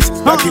last prize.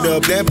 Back it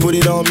up, then put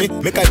it on me.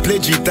 Make I play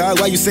guitar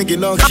while you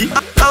singing on key.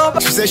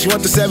 She said she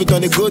want to serve it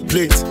on a good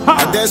plate.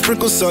 And then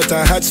sprinkle salt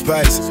and hot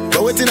spice.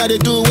 But waiting how they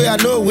do where I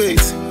know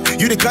wait.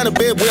 You the kind of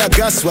babe where I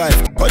gas wife.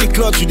 All the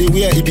clothes you dey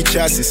wear, it be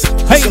chassis.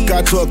 So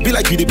car talk, be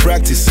like you dey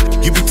practice.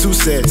 You be too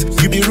sad,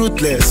 you be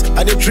ruthless.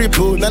 I dey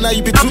triple, now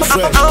you be too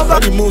fresh. All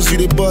the moves you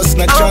dey bust,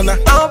 na chana.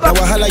 Now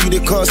wahala you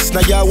dey cause, na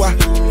yawa.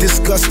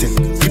 Disgusting,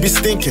 you be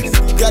stinking.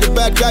 Got a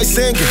bad guy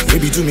singing.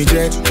 Baby do me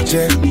jet.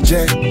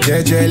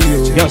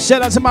 Yo,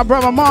 shout out to my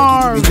brother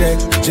Mars.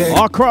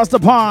 All across the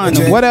pond.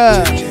 What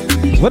up?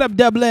 What up,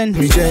 Dublin?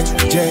 Me jelly,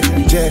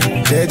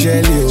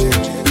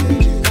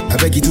 I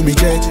beg you do me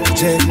jelly.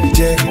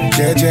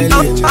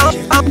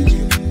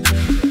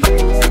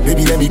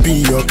 Baby, let me be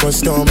your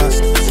customer.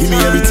 Give me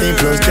everything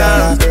plus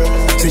jara.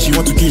 Say she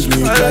want to kiss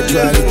me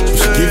gradually.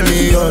 She give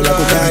me all I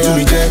could buy. Do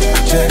me jelly.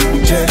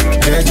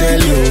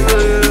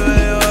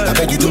 I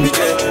beg you do me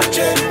jelly.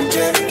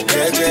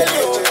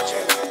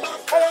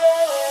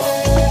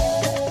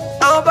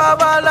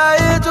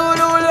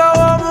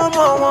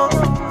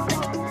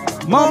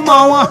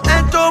 Mama,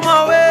 enter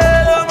my way.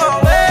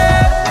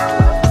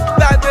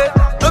 Baby,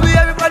 don't be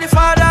everybody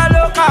father,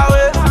 look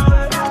away.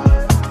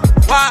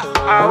 Why?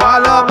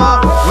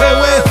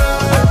 Wait.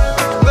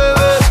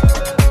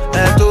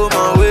 Enter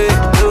my way.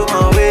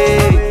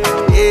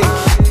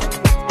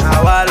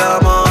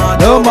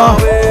 No more.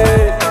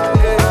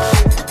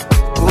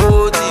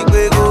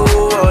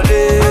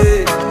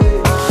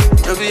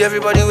 Don't be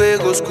everybody way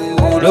go school.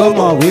 No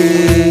more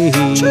way.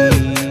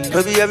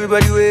 Don't be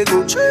everybody way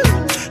go.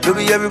 Don't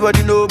be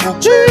everybody no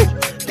book.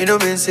 You know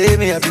me say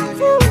me happy.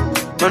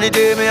 Money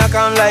day me I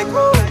can't like.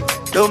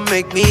 Don't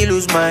make me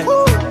lose mine.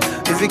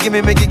 If you give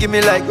me, make it give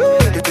me like.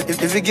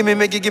 If you give me,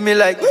 make it give me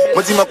like.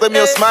 But you might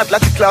me smart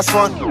like class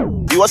 1.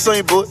 You was on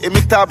Ibo, and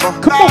I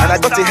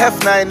got a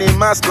F9 in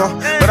mask now.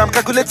 But I'm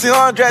calculating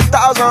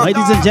 100,000.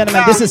 Ladies and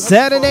gentlemen, this is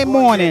Saturday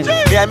morning.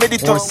 Yeah, I made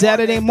it on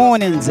Saturday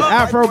mornings.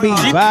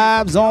 Afrobeat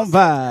vibes on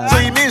vibes. So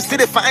you mean still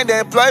they find the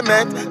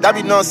employment? That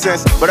be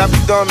nonsense, but I'm the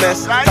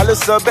dumbass. Hello,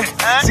 sub,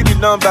 see the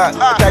number.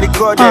 I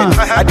recorded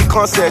at the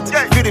concert.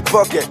 Feel the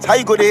pocket. How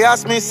you go? They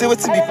ask me, say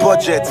what's in the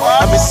budget.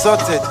 I'm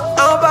insulted.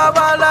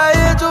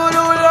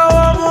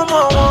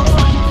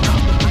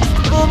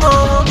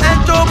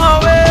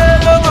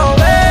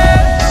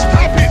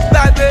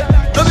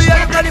 Don't be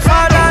everybody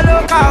father,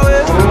 look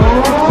away.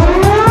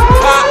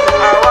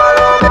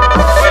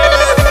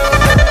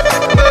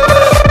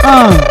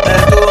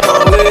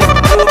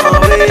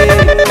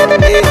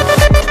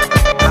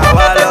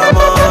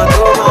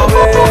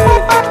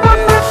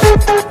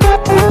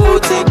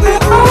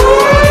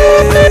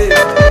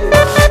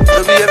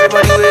 Don't be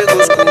everybody way go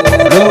school.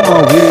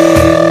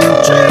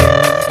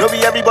 Don't be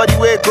everybody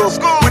way go.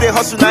 We dey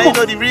hustle now, you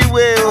know the real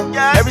way.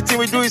 Everything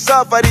we do is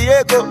all for the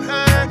ego.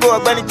 Go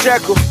up and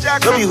check.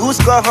 Don't be who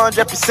score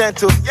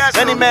 100%.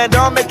 Many men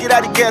don't make it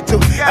out the ghetto.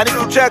 And if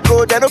you check,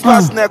 they no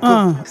pass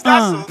neco.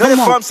 No the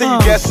form say you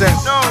get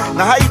sense.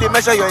 Now how you they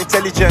measure your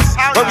intelligence?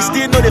 But we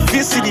still know the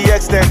feel see the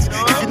extent.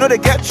 If you know they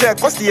get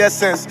checked, what's the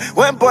essence?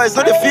 When boys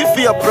know they feel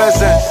for your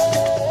presence.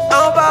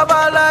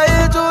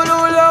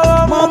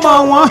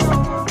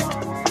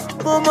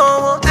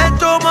 Mama,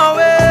 enter my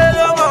way.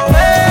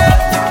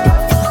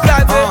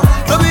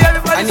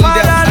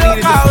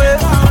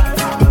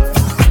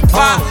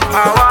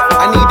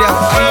 I need that.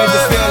 I need to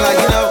feel like,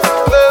 you know,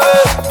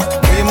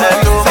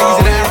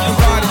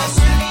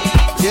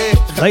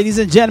 yeah. Ladies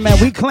and gentlemen,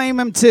 we claim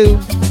him too.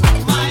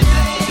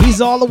 He's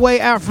all the way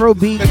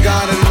Afrobeat.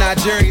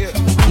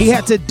 He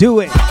had to do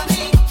it.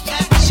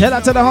 Shout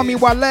out to the homie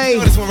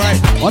Wale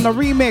on the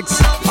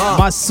remix.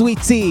 My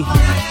sweetie.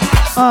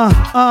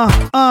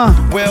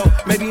 Well,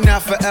 maybe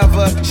not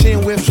forever. She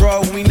ain't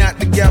withdraw when we not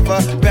together.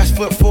 Best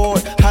foot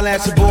forward, holla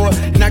at your boy,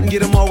 and I can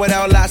get them all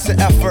without lots of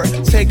effort.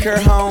 Take her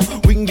home,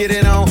 we can get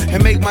it on,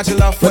 and make my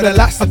jollof with a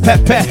lots of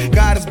pepper.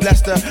 God has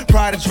blessed her,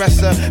 pride to dress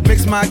her.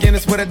 Mix my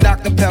Guinness with a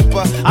Dr.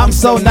 Pepper. I'm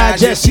so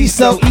Naja, she's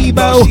so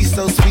Ebo. She's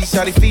so sweet,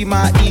 shawty feed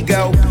my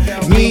ego.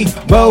 Me,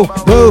 Bo,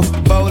 Boo.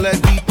 Bola,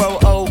 Depot,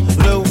 O,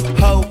 Lou,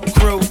 Ho,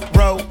 Crew,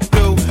 Ro,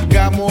 Do.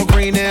 Got more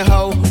green than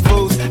Whole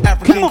Foods.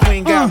 African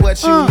queen got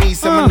what you need,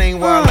 so my name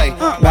Wale.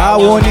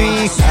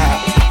 Wawoni.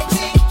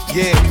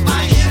 Yeah.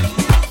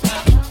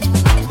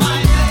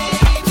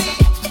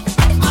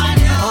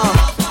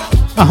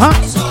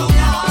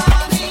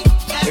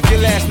 If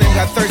your last name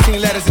got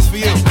 13 letters, it's for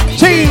you.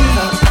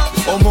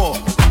 Or more.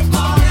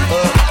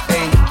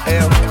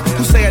 A-L.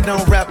 Who say I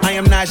don't rap? I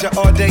am Naja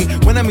all day.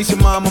 When I meet your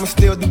mom, I'ma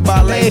still do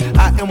ballet.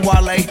 I am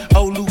Wale,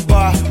 Olu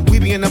Bar. We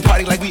be in the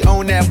party like we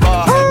own that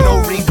bar.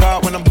 No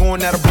regard when I'm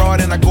going out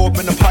abroad, and I go up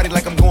in the party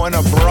like I'm going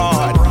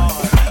abroad.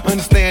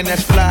 Understand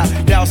that's fly.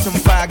 Down some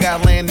fire,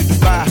 got land in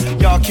Dubai.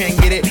 Y'all can't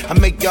get it, I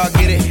make y'all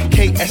get it.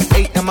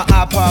 KS8 and my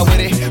iPod with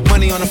it.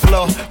 Money on the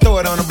floor, throw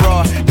it on the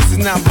broad. This is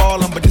not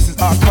ballin', but this is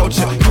our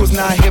culture. If it's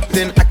not hip,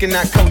 then I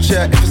cannot coach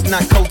her. If it's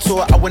not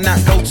couture, I would not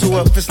go to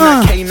her. If it's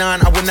not K9,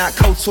 I would not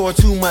couture.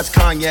 Too much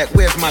cognac,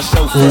 where's my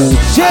chauffeur?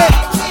 Shit.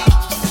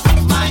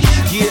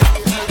 Yeah.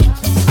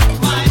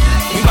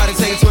 We about to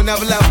take it to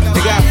another level.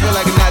 They gotta feel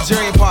like a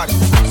Nigerian party.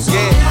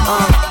 Yeah,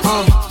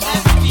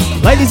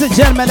 Ladies and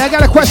gentlemen, I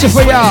got a question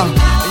for y'all.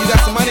 You got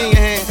some money in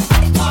your hand.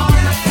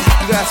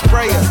 You got a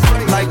sprayer.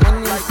 Like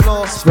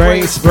floor.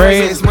 Spray, spray.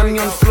 It's money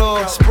on the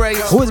floor. Spray.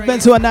 Who's been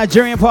to a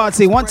Nigerian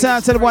party? One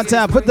time to the one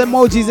time. Put the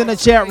emojis in the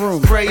chat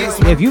room.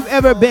 If you've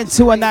ever been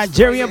to a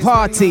Nigerian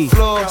party,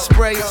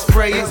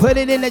 put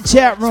it in the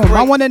chat room.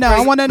 I want to know.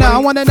 I want to know. I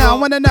want to know. I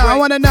want to know. I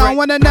want to know. I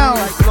want to know.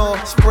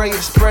 Spray,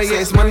 spray.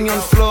 It's money on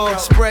the floor.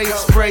 Spray,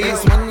 spray.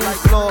 It's money on the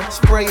floor.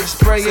 Spray,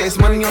 spray. It's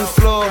money on the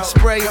floor.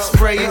 Spray,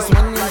 spray. It's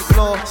money on the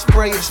floor.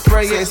 Spray,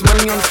 spray. It's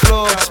money on the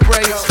floor.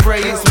 Spray,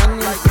 spray. It's money on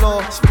the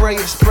floor. Spray,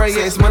 spray.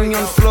 It's money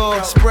on the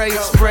floor. Spray,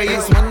 spray.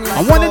 It's money on the floor.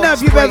 I want to know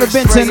if you've ever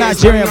been to a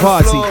Nigerian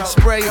party.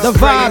 The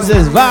vibes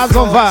is vibes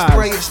on vibes.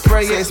 Spray,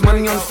 spray. It's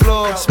money on the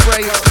floor.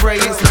 Spray, spray.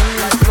 It's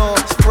money on the floor.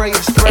 Spray,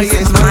 spray.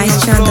 It's money on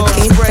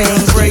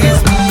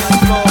the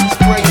floor.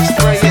 Spray,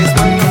 spray. It's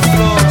money on the floor. Spray, spray. It's money on the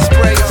floor.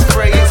 Spray, spray.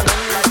 It's money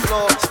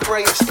on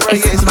the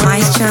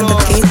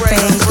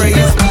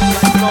floor.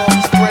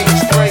 Spray,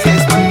 spray. It's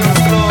money on the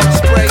floor.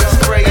 Spray, spray. It's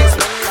money on the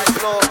floor.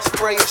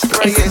 Spray,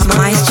 spray. It's money on the floor. Spray, spray. It's money on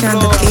the floor.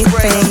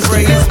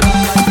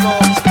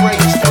 Spray,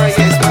 spray. It's money on the floor. Spray, spray.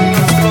 It's money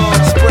on the floor.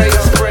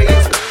 Spray, spray.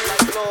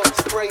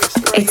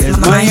 It's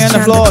money on the floor. It's money on the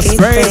floor.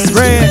 Spray,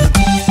 spray.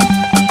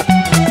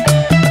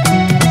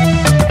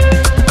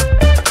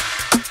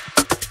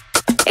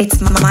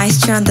 It's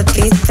moisture on the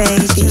beat,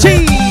 baby.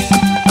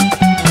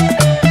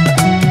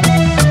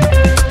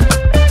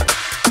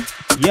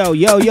 Yo,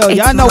 yo, yo,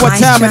 y'all know what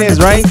time it is,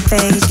 right?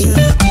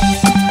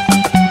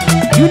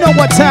 You know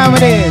what time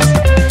it is.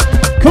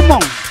 Come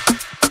on.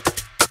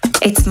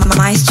 It's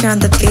moisture on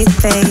the beat,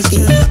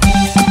 baby.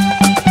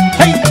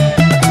 Hey.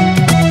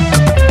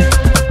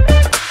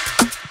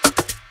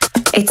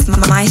 It's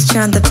moisture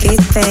on the beat,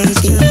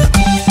 baby.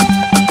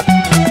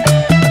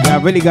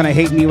 Y'all really gonna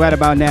hate me right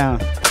about now.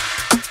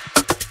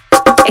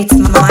 It's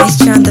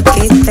moisture on the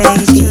beat,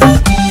 baby.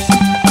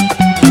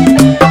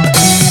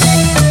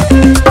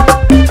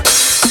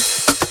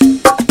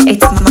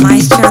 It's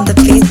moisture on the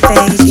beat,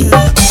 baby.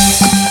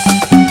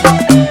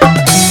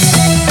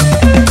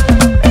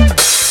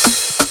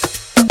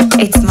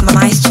 It's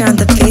moisture on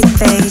the beat,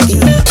 baby.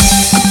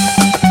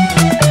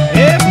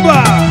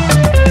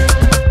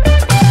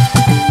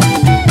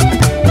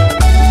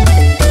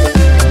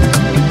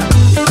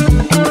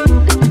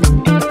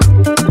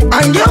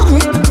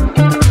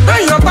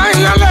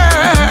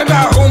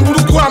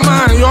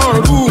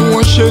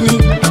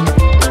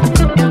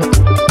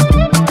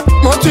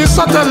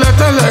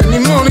 Tẹ́lẹ̀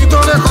nínú orin tó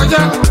ré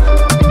kọjá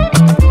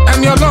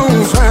ẹni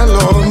Ọlọ́run fẹ́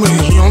lọ́mọ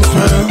èèyàn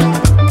fẹ́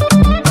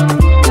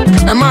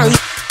ẹ máa yí.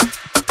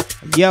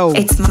 Yo,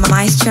 it's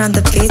moisture on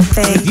the beat,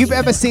 baby. If you've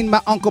ever seen my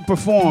uncle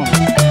perform,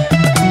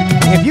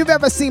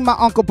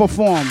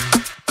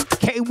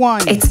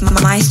 K1, it's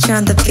moisture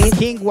on the beat.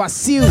 King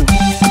Wasiu,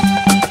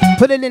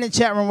 put it in the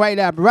chat room right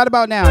now. Right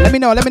about now. Let me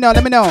know.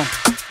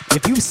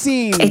 If you've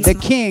seen the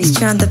King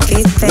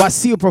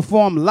Wasiu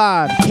perform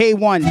live,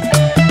 K1,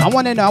 I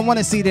want to know. I want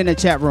to see it in the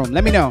chat room.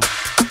 Let me know.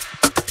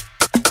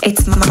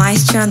 It's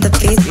moisture on the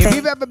beat. If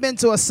you've ever been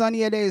to a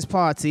Sunny Days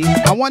party,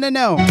 I want to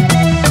know.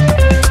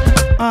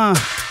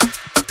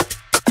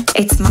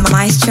 It's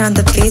moisture on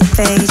the beat,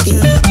 baby.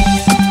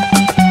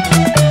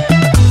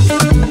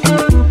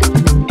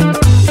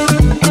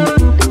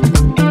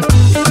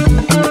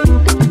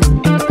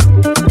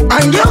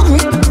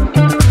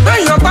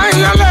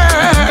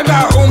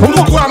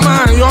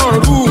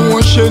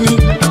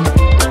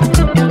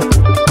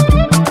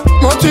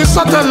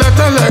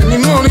 Tẹ́lẹ̀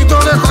nínú orin tó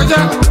ré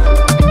kọjá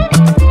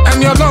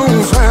ẹni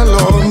Ọlọ́run fẹ́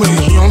lọ́mọ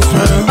èèyàn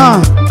fẹ́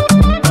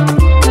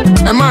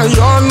ẹ máa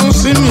yọ́nú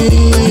sí mi.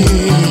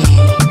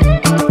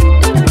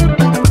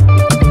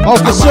 Oh,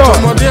 for sure.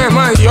 Ọmọdé ẹ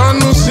máa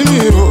yọ́nú sí mi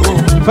o.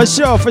 For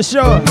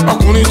sure.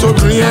 Ọkùnrin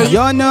tóbìnrin ẹ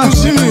yọ́nú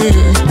sí mi.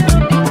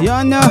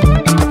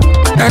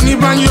 Ẹni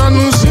bá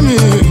yọ́nú sí mi.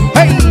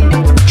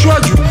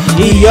 Ṣọ́jú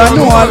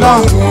ìyọ́nú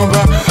Ọlọ́run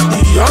ọba.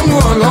 Ìyọ́nú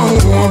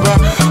Ọlọ́run ọba.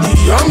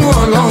 Ìyọ́nú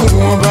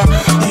Ọlọ́run ọba.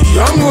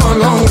 Ìyọ́nú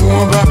Ọlọ́run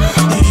ọba.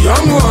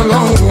 Ìyọ́nú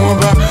Ọlọ́run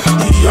ọba.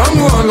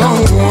 Ìyọ́nú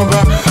Ọlọ́run ọba.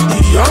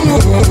 Ìyọ́nú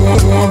Ọlọ́run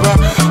ọba.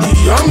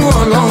 Ìyọ́nú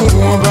Ọlọ́run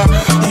ọba.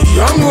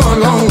 Ìyọ́nú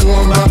Ọlọ́run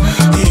ọba.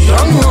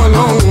 Ìyọ́nú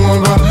Ọlọ́run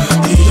ọba.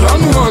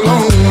 Ìyọ́nú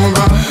Ọlọ́run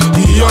ọba.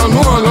 Ìyọ́nú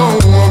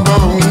Ọlọ́run ọba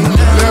òun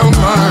lẹ́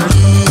máa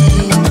rí.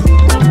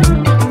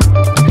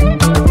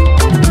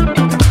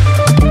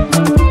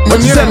 Mo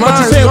ní ẹ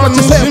máa yọ́nú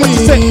sí mi.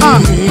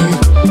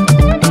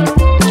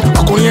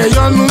 Ọkùnrin ẹ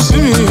yọ́nú sí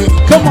mi.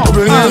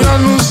 Obìnrin ẹ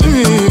yọ́nú sí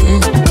mi.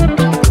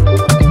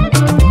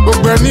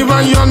 Gbogbo ẹni bá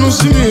yọ́nú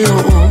sí mi o.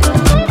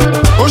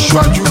 Ó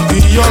ṣọ́jú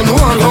ìyọ́nú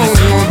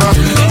Ọlọ́run ọba.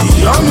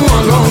 Ìyọ́nú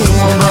Ọlọ́run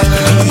ọba.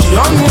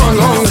 Ìyọ́nú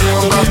Ọlọ́run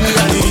ọba.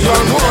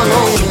 Ìyọ́nú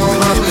Ọlọ́run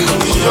ọba.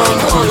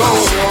 Ìyọ́nú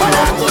Ọlọ́run ọba.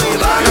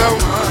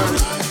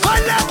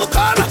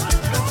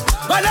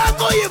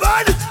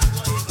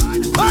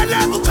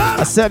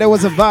 I said it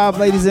was a vibe,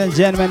 ladies and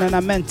gentlemen, and I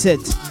meant it.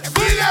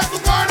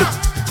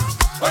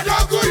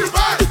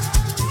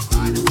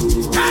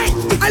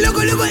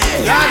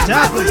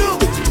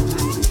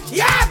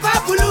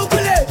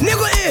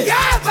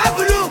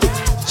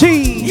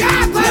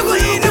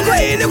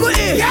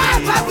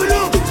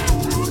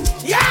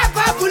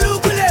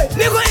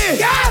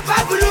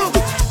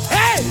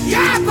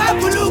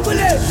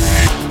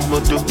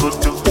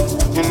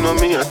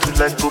 me I do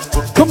like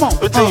popo. Come on.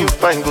 What do you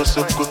find go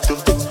so good?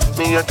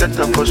 Me I get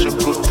up for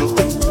shokoto.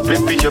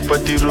 Baby your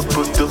body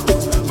roboto.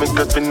 Make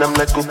up and I'm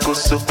like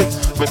kokoso.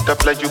 Make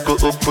up like you go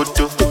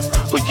opoto.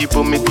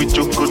 Oyibo make we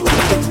chokoto.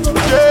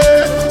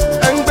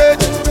 Yeah, and bed.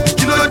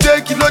 Kilo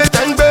day,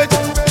 and bed.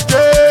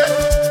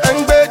 Yeah,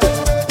 and bed.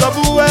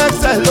 Double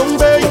XL long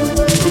bay.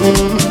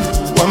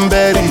 One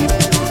berry.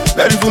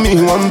 Berry for me,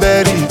 one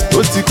berry.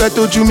 Ó ti pẹ́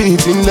tójú mi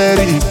ti ń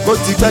lẹ́rì. Ó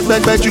ti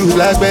pẹ́ jù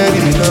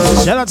lágbẹ́rì lọ.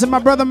 Shout out to my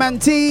brother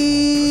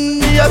Manti.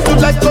 He has to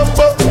like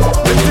Coco.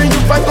 Between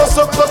you fight go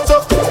Sokoto.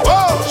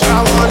 Oh,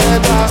 shower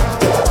leather.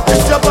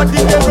 It's your body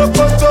get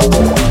roboto.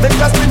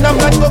 Make us spin them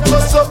like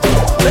Cocoso.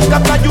 Make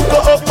up like you go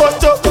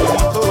Opoto.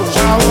 Oh,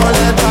 shower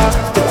leather.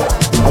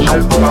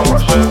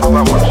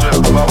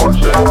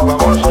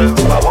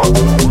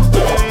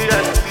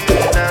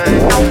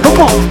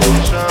 Come on.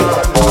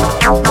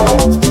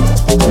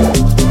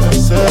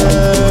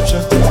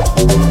 Perception.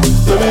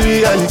 The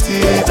reality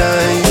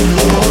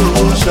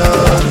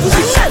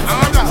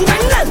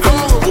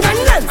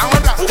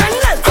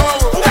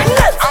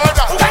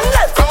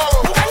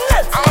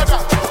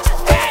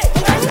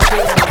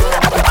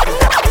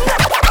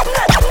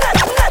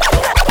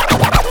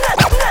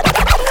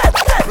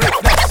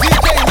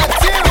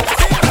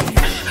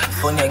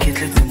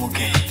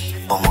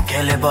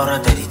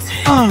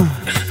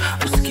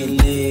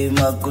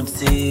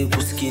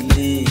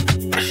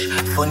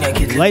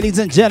Ladies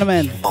and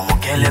gentlemen,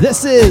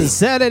 this is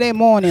Saturday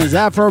Mornings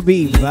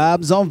Afrobeat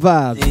Vibes on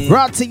Vibes,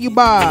 brought to you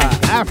by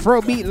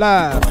Afrobeat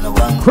Live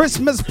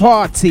Christmas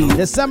Party,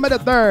 December the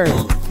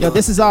 3rd. Yo,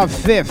 this is our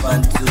fifth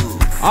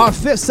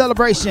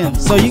celebration.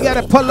 So you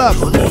gotta pull up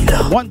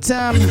one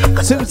time,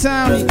 two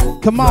time.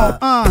 Come on,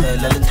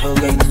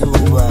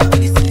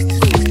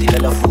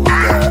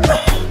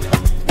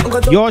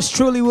 Yours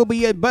truly will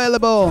be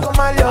available.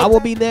 I will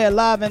be there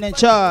live and in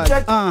charge.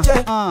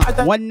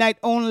 One night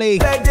only.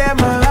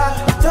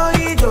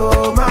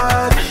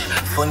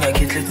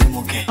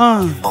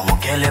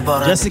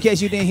 Just in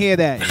case you didn't hear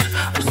that,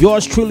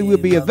 yours truly will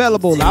be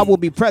available. I will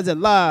be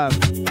present live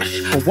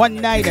for one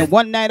night and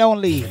one night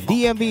only.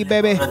 DMV,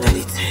 baby.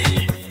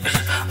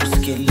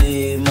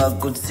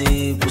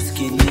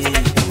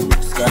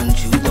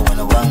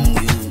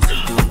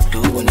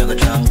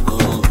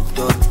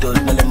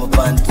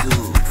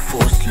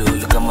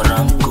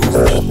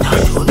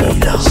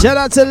 Shout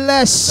out to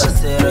Lesh.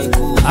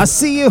 I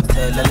see you.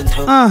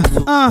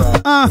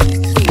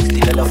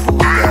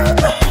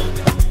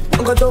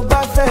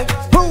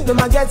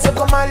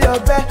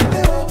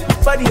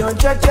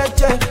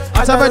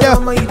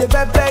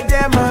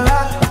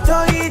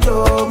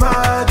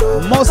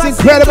 Most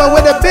incredible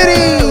with the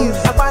biddies.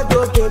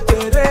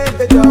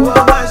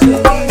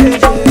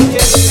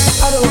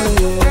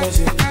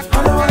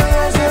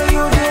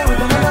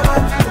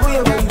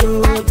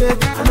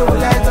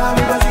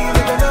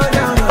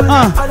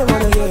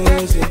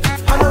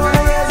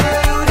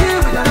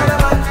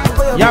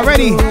 Y'all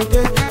ready?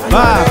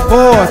 5,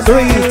 4,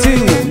 3,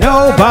 2.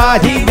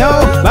 Nobody,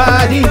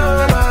 nobody.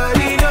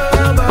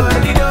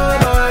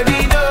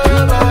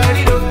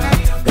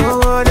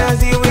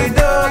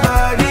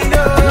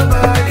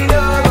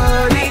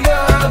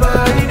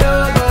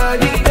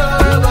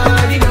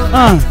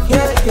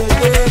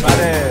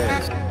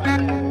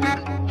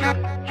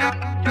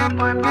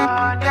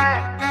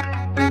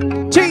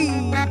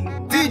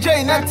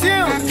 DJ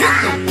Neptune.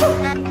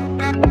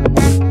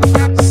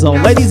 So,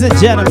 ladies and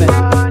gentlemen,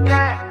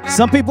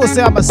 some people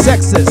say I'm a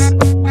sexist,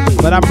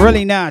 but I'm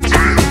really not.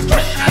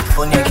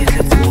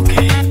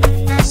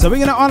 So we're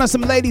gonna honor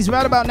some ladies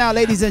right about now,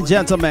 ladies and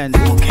gentlemen.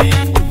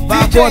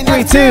 5, 4,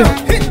 3, 2.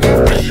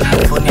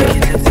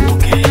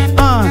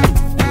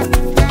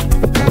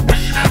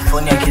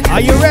 Are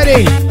you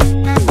ready?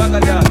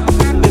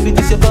 Baby,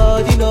 this your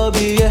body, no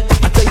be yeah.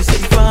 I tell you, say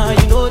you fine,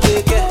 you know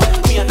they get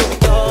me. I know we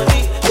done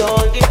it.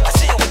 I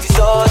see you with this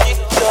dodgy.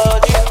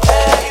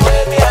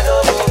 Anyway, me I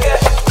know they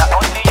get. Not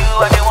only you,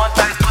 I dey want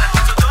time.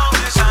 So don't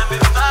be shy,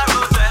 baby, my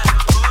rose.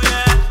 Oh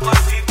yeah,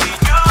 cause it be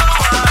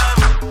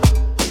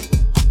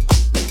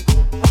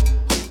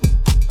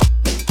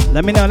you.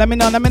 Let me know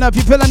if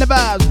you're feeling the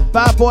vibes.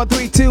 5, 4,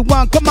 3, 2,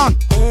 1, come on.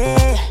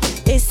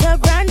 It's a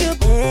brand new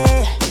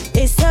day.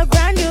 It's a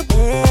brand new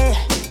day.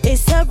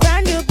 It's a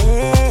brand new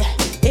day.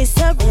 It's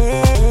a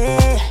brand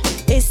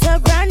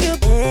new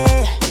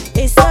day.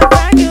 It's a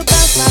brand new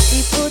bounce, my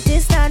people.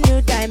 This a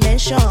new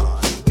dimension.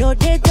 No,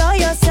 they do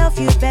yourself.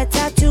 You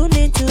better tune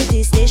into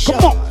this station.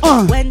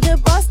 When the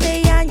boss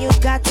stay on, you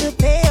got to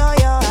pay all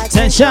your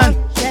attention.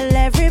 Tell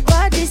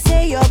everybody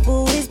say your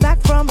boo is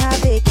back from her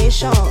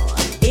vacation.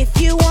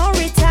 If you won't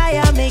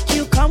retire, make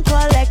you come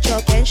collect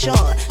your pension.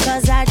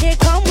 Cause I did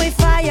come with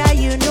fire,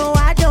 you know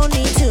I don't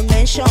need to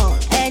mention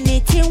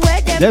anything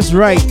where them. That's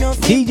right.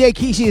 DJ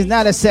Kishi is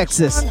not a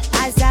sexist.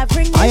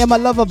 I am a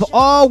lover of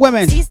all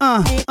women. Please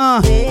tell me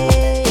why,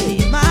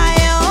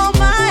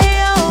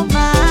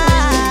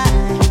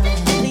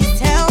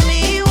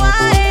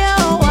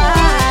 oh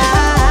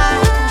why.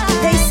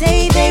 They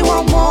say they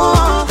want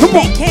more.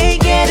 They can't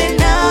get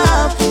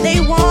enough. They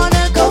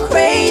wanna go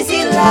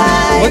crazy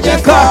like.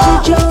 Ejeka.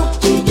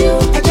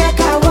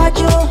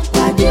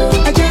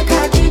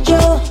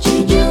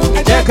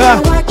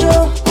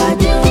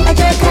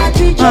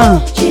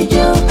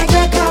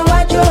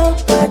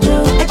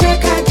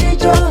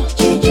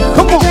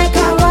 Come on.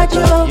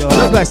 Yo,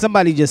 look like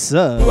somebody just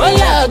subbed.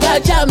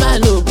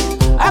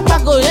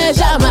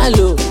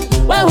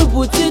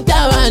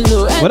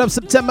 What up,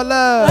 September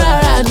Love?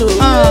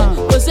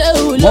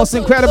 Most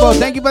incredible.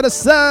 Thank you for the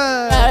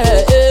sub.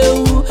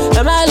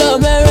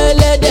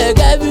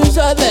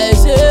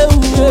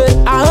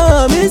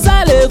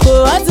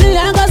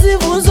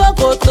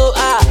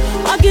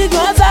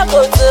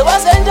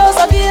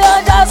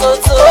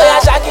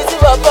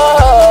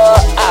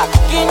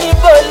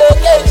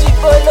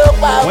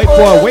 Wait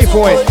for it, wait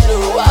for it.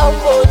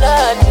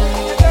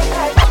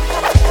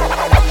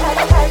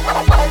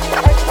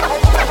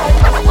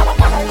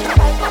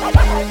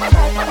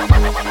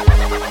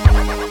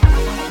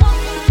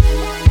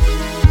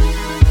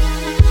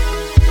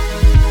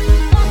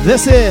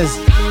 This is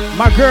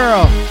my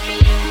girl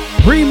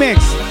remix.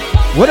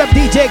 What up,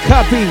 DJ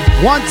Cuppy?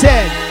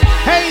 110.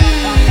 Hey,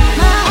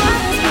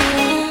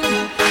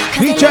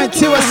 featuring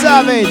Tiwa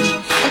Savage.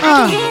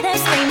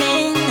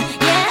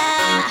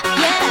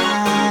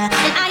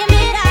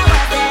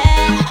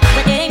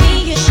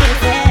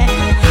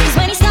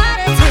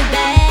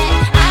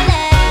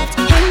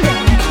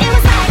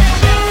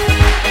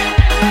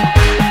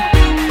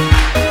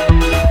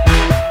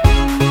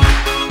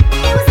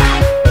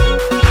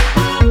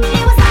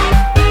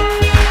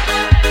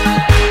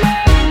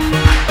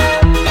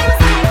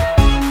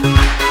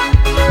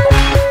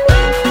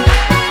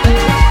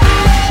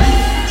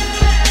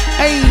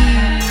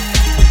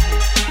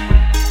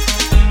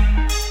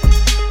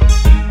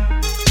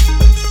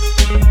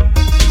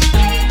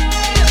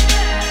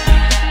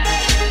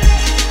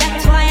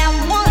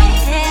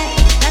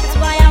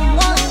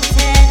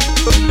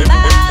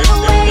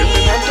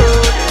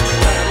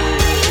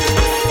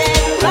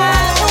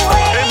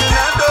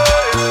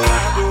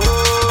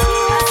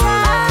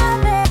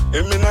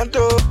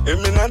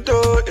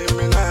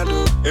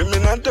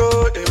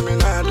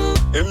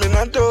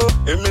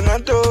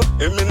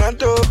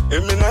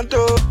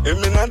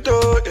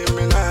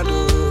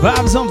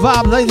 Vibes on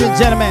vibes, ladies and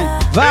gentlemen.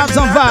 Vibes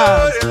on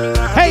vibes.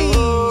 Hey.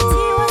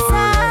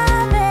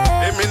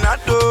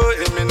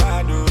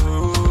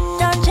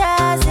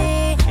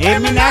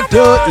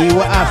 Eminato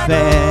Iwa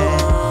Afe.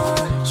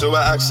 So I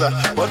asked her,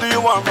 what do you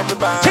want from the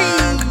bank?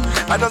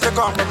 I just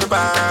come from the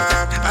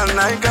bank, and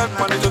I got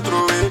money to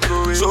throw it.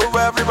 So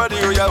everybody,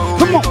 oh yeah,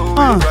 come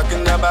on,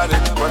 rocking that body,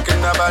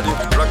 rocking that body,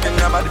 rocking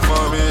that body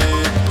for me.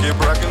 Keep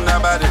rocking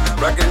that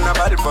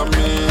body for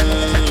me.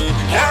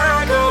 Here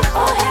I go,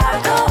 oh here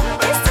I go.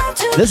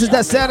 This is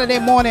that Saturday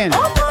morning.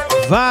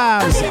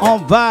 Vibes on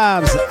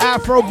vibes,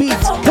 Afro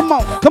beats. Come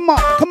on, come on,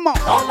 come on.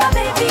 Oh my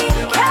baby,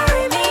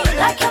 carry me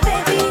like your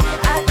baby.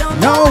 I don't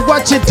know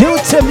what you do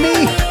to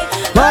me,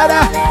 but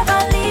I never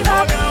leave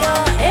out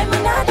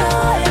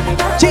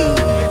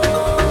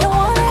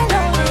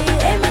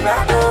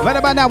right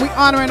about now, we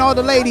honoring all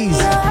the ladies.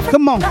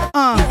 Come on,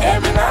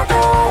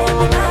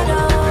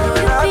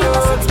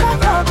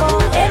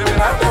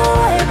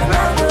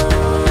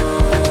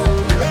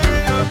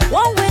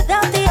 One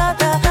without the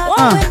other,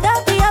 one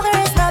without the other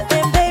is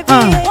nothing, baby.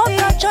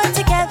 Both are joined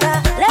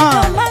together. Let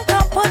no man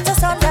come put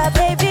us under,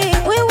 baby.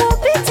 We will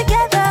be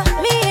together,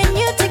 me and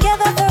you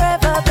together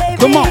forever, baby.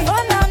 Come on.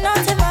 For now,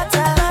 nothing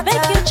matter.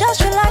 Make you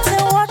just relax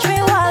and watch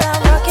me while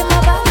I'm rocking my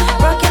back,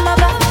 rocking my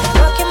back,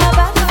 rocking my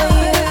back for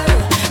you.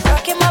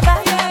 Rocking my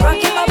back for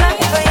you.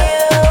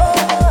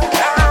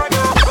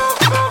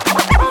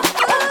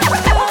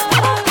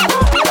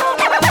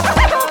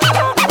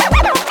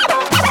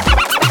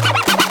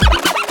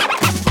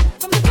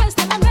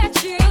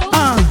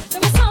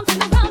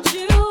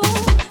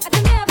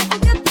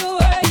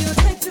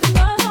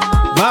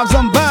 Vibes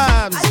on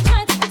vibes.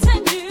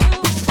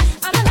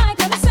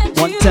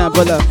 One time,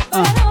 pull up.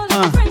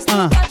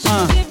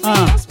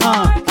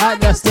 I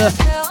just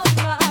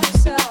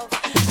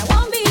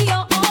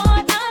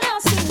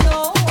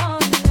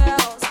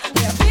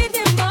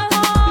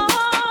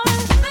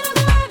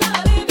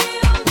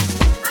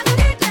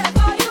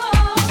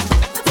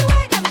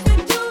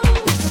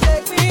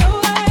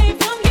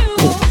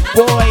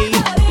boy.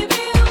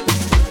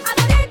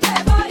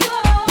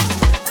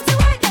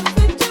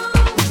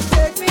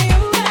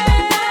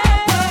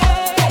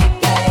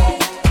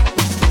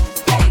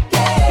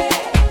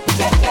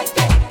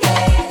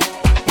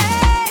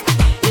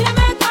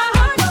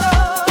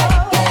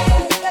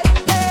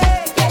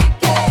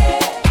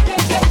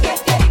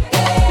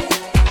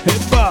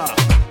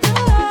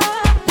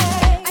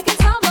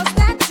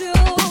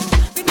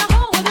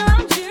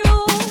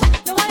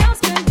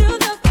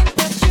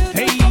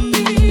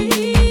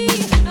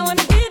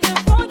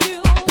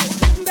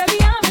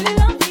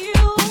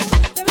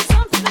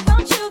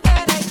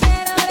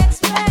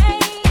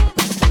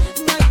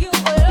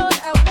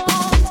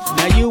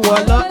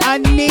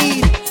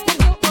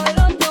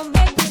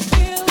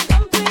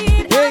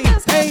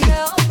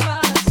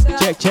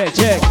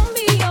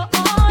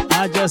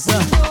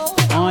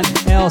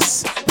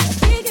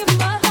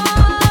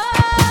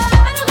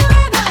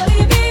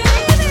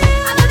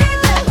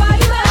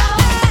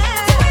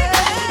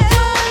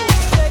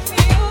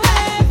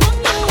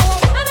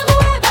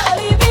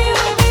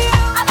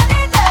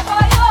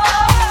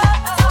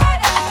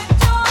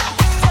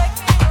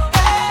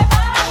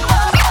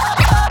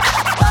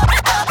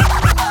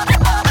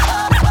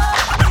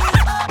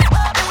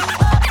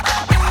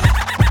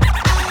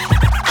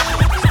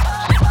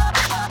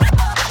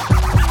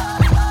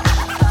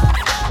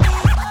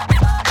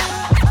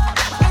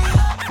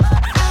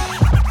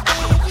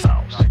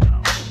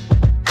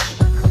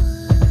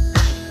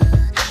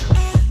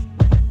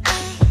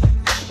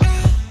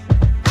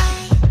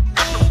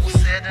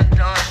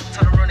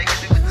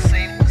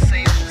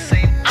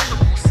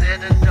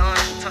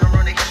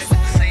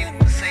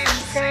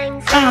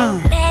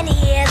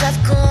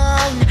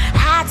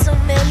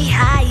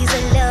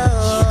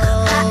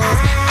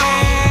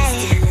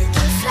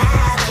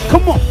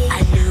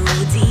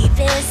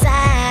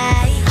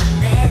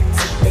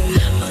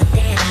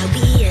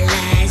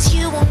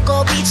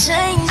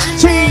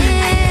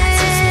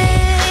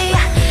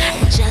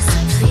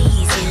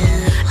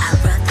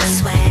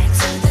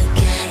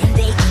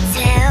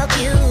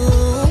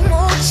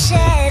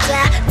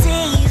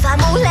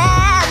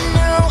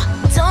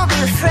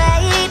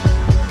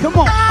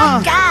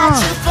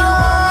 got you,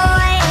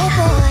 boy.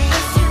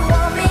 If you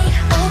want me,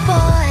 oh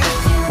boy.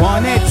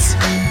 Want it?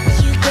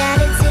 You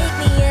gotta take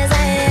me as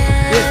I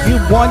am. If you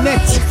want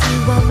it. If you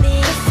want me,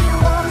 if you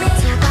want me,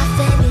 talk about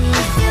family.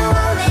 If you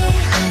want me,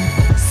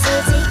 so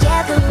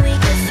together we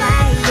can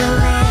fly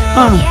away.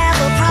 We have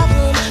a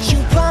problem. You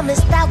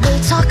promised that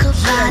we'll talk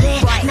about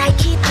it. Now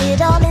keep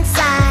it all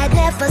inside.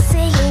 Never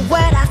say a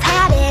word. I've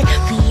had it.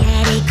 We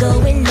had it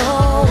going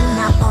on.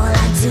 Now all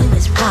I do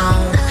is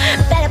wrong.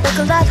 Better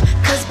buckle up,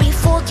 'cause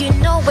before you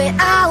know it,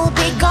 I'll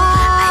be gone.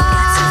 I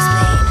got to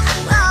explain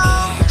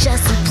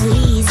just to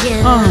please you.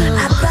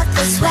 I brought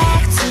the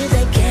swag to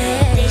the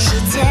game. They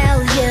should tell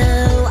you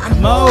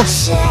I'm more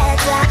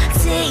shatter.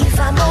 See if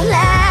I'm all I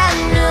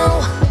know.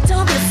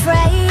 Don't be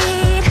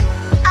afraid.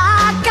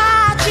 I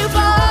got you, boy.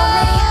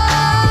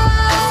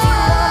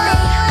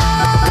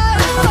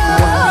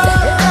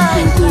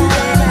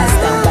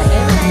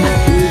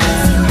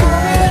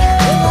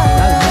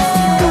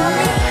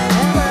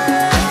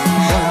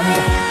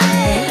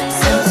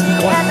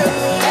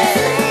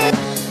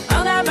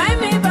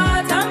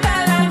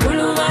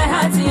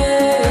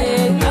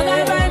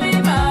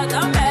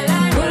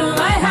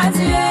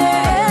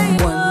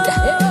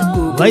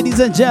 Ladies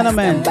and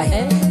gentlemen,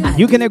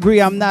 you can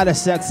agree I'm not a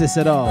sexist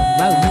at all.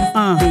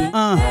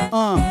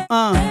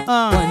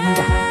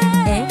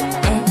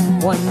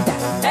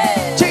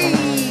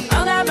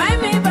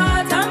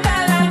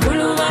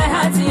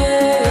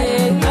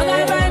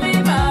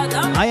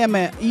 I am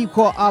an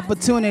equal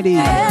opportunity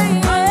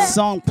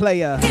song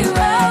player.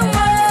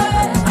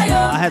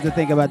 I had to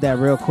think about that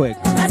real quick.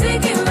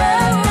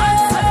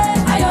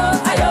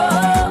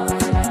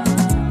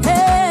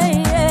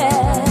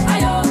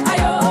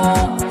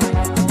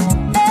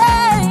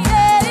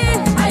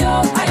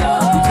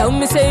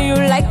 Say you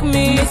like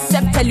me,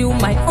 except tell you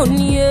my own,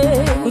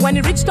 yeah. When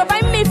you reach to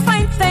buy me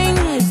fine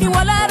things, you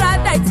all are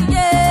right,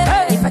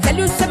 yeah. If I tell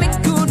you something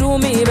to do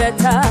me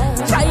better,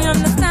 try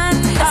understand.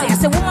 I say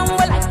as a woman,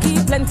 well, I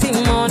keep plenty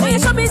money. When you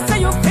show me,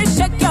 say you can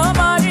shake your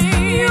body.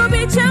 You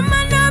be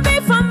chairman, you be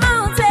from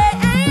mountain,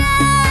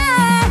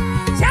 yeah.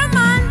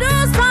 Chairman, do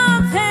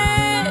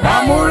something.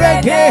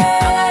 Amureke.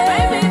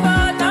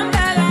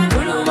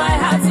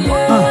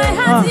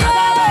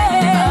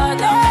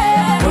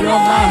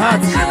 My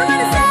heart, yeah.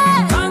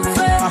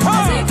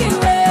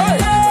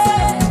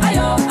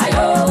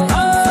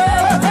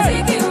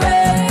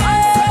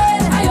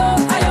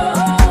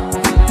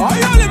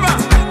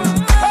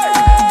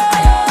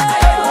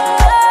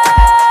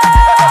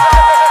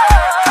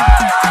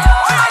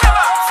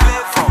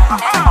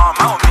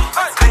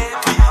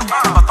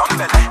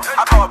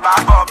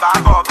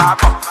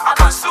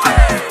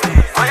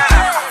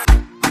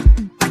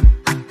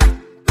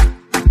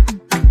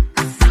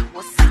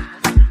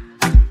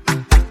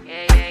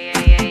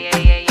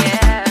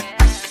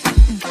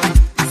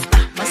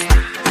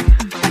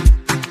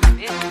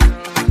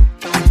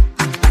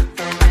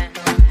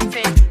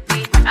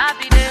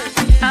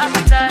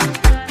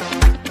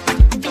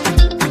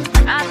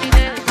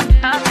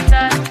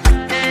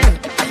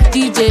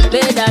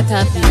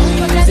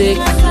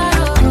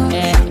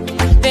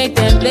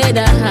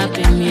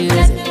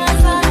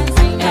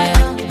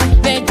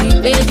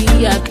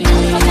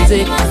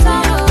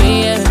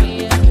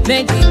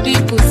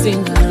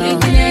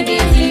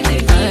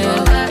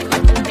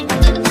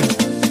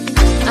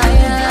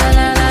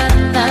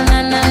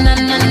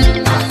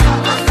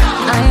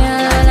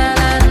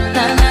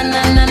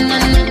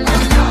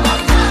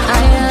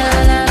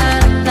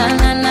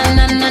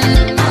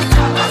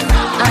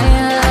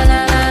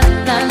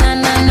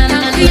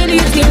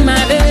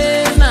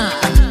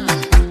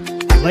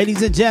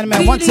 Ladies and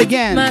gentlemen, once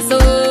again,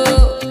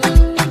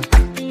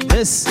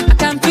 this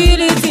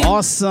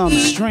awesome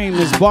stream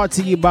is brought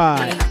to you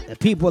by the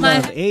people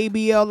of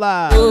ABL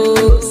Live.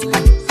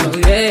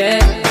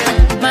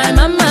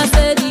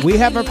 We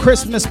have a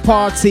Christmas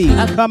party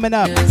coming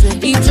up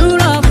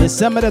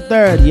December the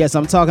 3rd. Yes,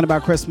 I'm talking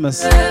about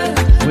Christmas.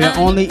 We are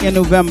only in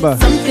November.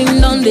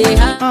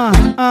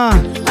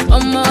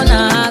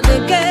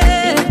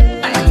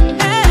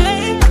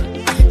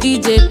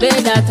 DJ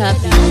play that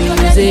happy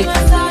music.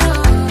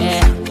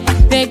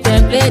 Make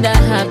them play that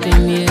happy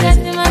music.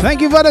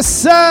 Thank you for the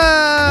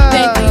sub.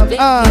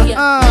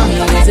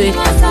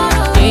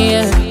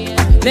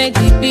 Make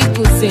the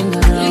people sing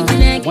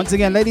along. Once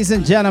again, ladies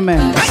and gentlemen,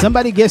 if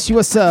somebody gets you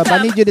a sub,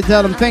 I need you to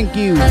tell them thank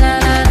you.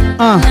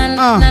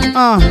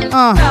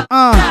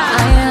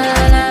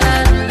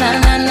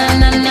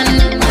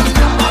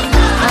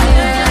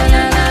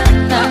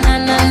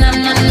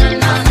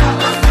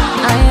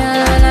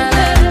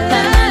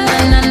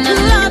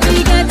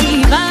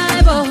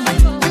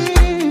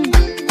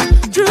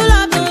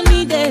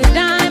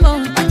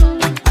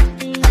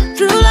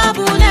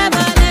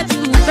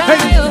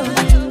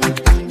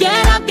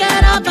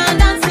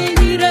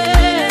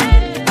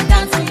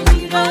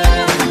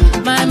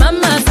 My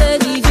mama said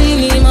the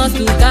feeling must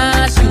to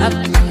cash you.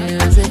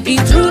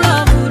 It's true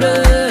love.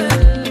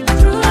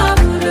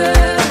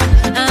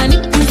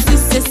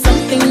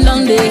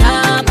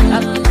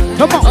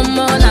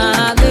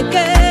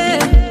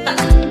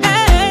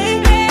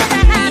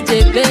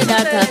 play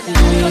that happy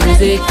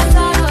music.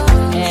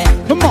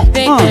 Yeah. Come on.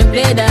 Make them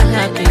play that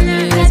happy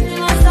music.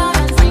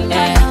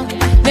 Yeah.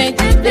 Make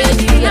them play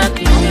the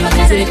happy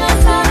music.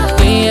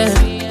 Yeah.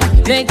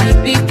 Make the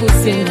people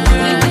sing.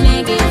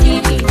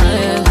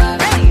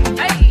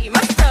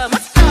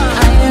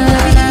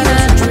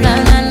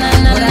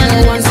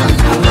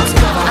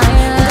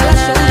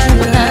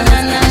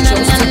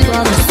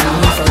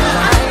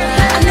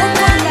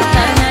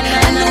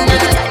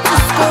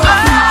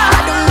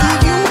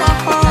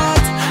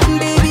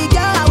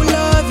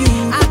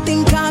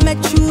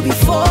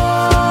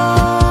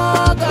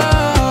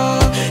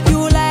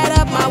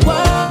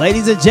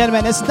 Ladies and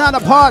gentlemen, it's not a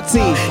party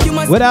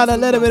without a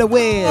little bit of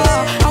whiz.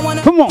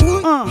 Come on.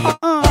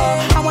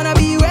 I wanna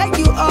be where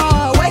you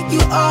are, where you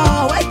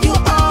are, where you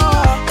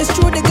are. It's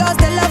true, the girls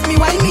that love me,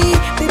 why me?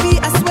 Baby,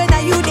 I swear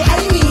that you they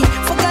eye me.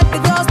 Forget the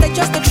girls that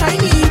just to try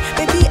me.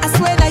 Baby, I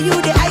swear that you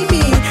they eye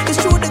me.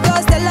 It's true, the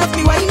girls that love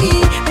me, why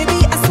me?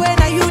 Baby, I swear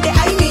that you they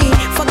eye me.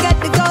 Forget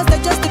the girls that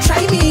just to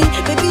try me.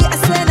 Baby, I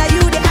swear that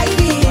you they eye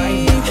me.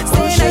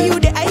 Say that you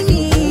they eye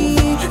me.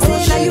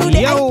 Say that you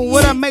they eye me. Yo,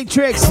 what up,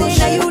 Matrix?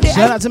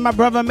 Shout out to my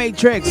brother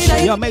Matrix.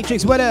 Yo,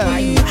 Matrix, what up?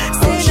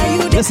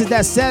 This is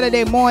that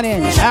Saturday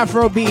morning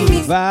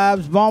Afrobeat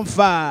vibes on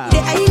fire.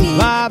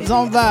 Vibes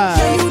on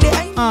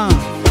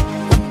vibes.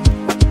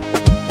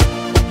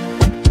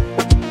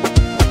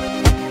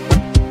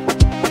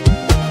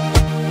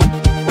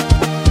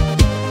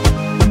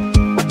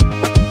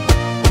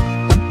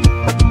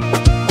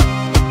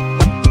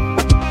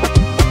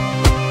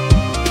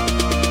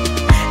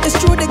 It's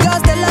true, the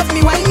girls that love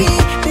me, why me?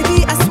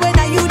 Baby, I swear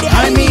that you they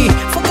eye me.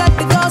 Forgot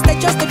the girls that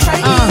just to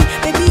try me.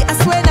 Baby, I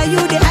swear that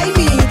you they eye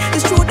me.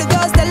 It's true, the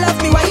girls that love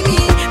me, why me?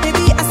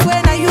 Baby, I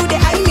swear that you they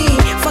eye me.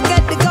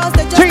 Forget the girls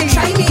that just to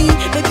try me.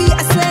 Baby, I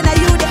swear that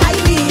you they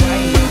eye me.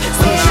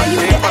 Say that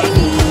you they eye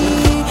me.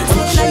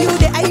 Say that you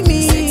they eye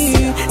me.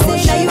 Say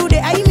that you they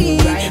eye me.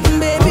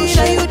 Baby,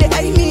 that you they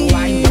eye me.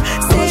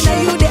 Say that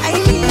you they eye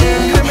me.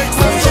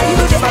 Say that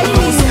you they eye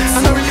me.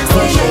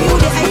 Say that you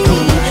they eye me.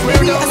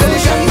 Baby, I swear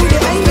that you they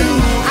eye me.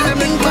 I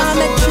think I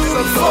met you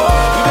before.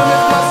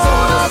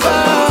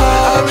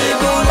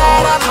 You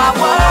light up my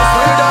world.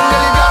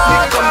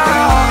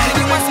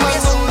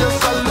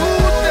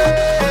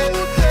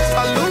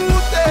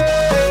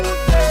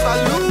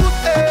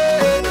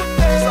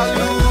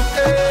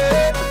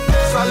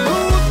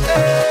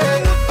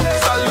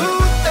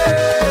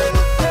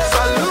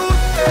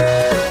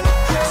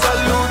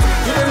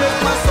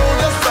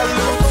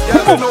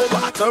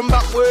 Turn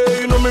back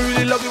way, you know me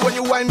really love you when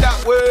you wind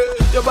that way.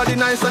 Your body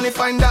nice and you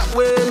find that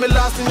way. Me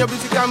lost in your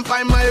beauty, can't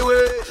find my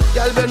way.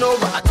 Y'all bend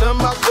over, turn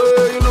back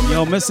way, you know me.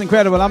 Yo, Miss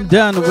Incredible, I'm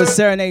done with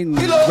serenading,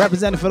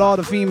 representing for all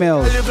the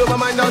females.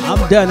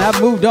 I'm done, I've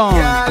moved on.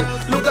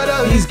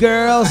 These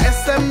girls,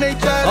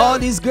 all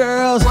these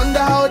girls, all these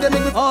girls,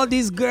 all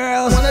these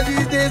girls. Look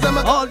at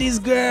all these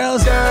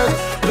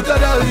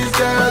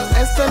girls,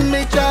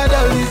 SMA child,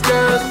 all these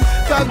girls.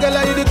 Cause girl,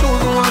 I the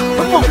chosen one.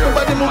 When you make your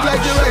body move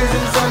like the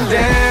rising sun.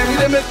 Damn,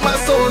 you make my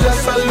soul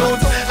just salute.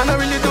 And I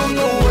really don't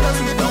know what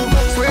to do.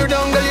 Swear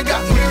down, girl, you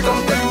got me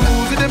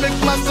confused. You make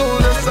my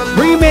soul just salute.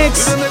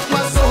 Remix. You make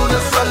my soul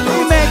just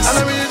salute. Remix. And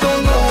I really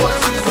don't know what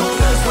to do.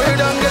 Swear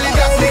down, girl, you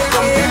got me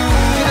confused.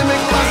 You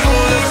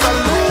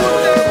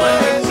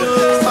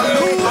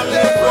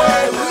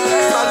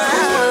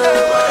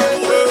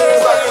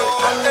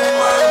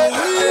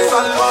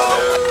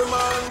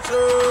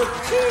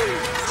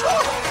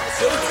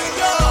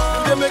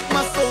make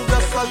my soul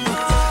just salute.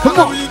 Come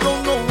on. We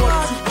don't know what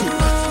to do.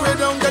 Swear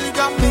down, girl, you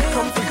got me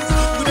complete.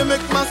 You dey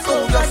make my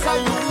soul just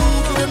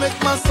salute. You dey make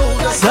my soul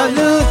just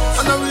salute.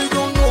 And I really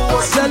don't know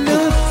what salute. To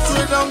do.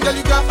 Swear down, girl,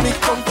 you got me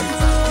complete.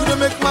 You dey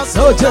make my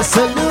soul just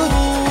salute.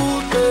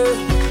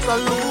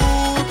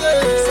 Salute,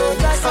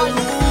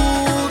 salute,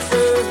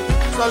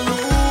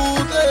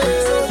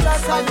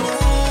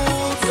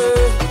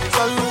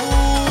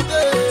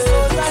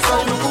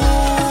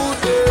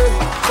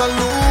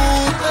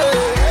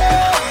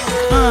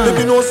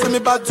 Baby, no send me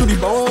back to the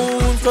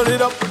bone. Turn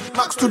it up,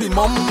 max to the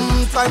mum.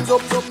 Time's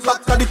up,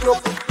 back at the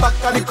club, back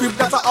at the crib.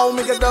 That's how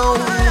me get down.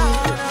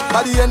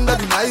 By the end of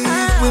the night,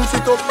 wins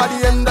it up. By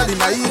the end of the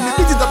night,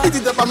 pity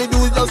the for me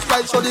do it just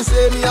right. So they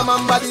say me a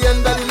man by the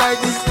end of the night.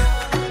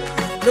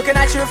 Looking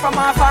at you from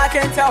afar, I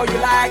can tell you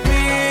like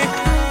me.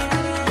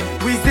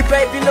 We the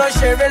baby low,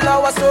 share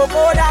low, so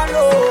go down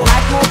low.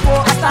 Like no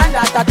for a stand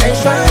at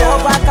attention.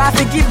 Love back, I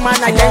fi give man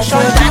attention.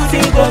 That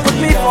thing go put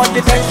me for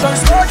detention.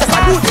 Slow just I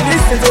do the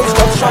listen to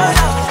instruction.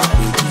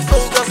 So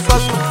just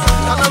salute,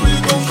 and I really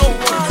don't know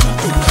what to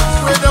do.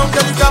 Swear down,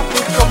 girl, you got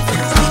me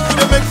complete.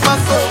 You make my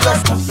soul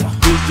just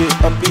DJ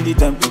up in the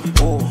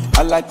tempo.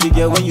 I like to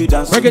get when you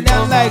dance. Break it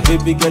down like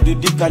baby girl do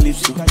the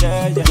calypso.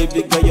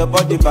 Baby girl your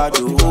body bad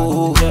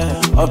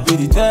up in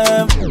the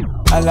tempo.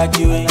 I like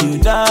you when you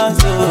dance,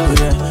 oh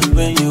yeah.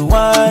 When you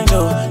whine,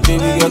 oh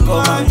baby girl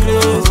come and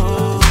close.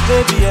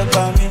 Baby you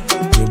come in,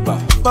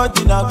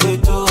 body now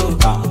great oh.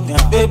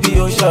 Baby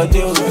you short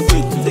you,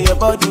 say your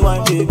body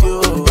wine baby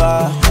oh.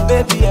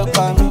 Baby you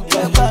come in,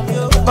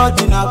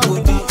 body now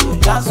good.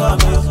 Dance on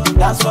me,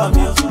 dance for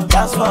me,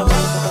 dance for me,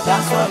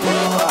 dance for me.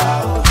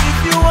 If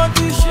you want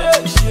to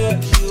shake,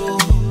 shake you.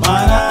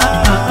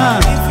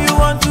 If you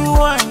want to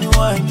whine,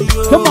 whine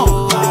you. Come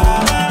on.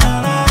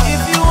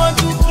 If you want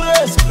to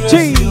press, press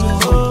you.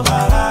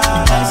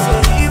 I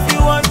say, if you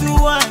want to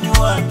whine,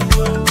 whine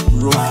you.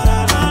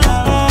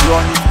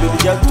 Run it, baby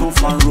girl,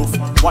 tough and rough.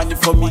 Whine it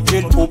for me,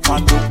 girl, hope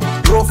and dope.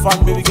 Rough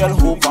and baby girl,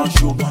 hope and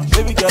show.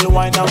 Baby girl,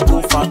 whine and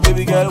tough and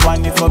baby girl,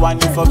 whine it for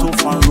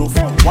tough and rough.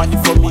 Whine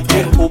it for me,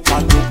 girl, hope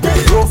and dope.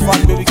 Rough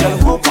and baby girl,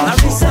 hope and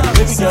show.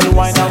 Baby girl,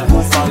 whine and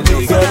tough and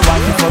baby girl,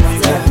 whine it for me,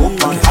 girl,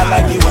 hope and. I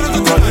like it when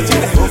you call it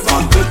hope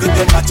and. Baby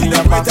girl, matching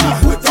your back and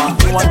hope and.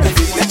 You want the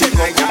feeling, you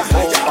go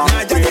hope and.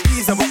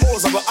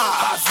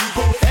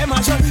 Eh ma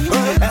chérie,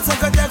 est-ce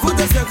que t'écoutes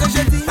ce que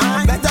je dis?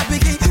 Bête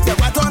piqué, c'est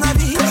quoi ton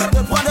avis?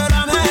 De prendre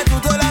la main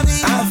toute la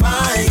vie.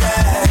 Fine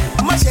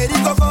girl, ma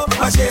chérie coco,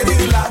 ma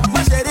chérie là,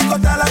 ma chérie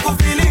kota la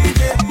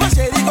confilité, ma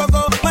chérie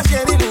coco, ma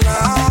chérie là.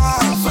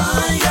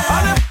 Fine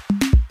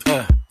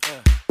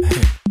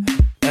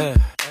girl.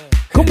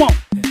 Come on.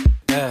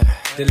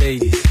 The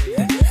ladies.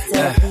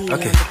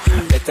 Okay,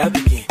 let her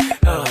begin.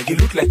 You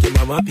look like your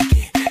mama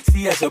picking.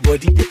 See as your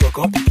body they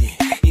come picking.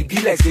 It be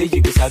like say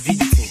you go sabi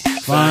the thing.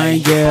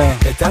 Fine girl.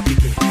 Let her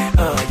begin.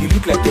 You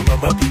look like your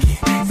mama picking.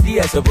 See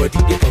as your body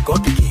they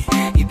come picking.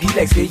 It be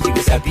like say you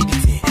go sabi the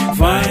thing.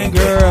 Fine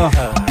girl.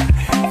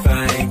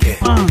 Fine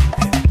girl.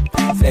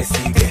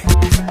 Sexy girl.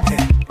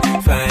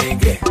 Fine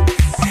girl.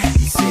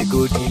 It's a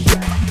good girl.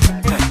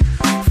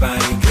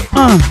 Fine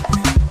girl.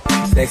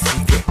 Sexy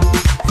girl.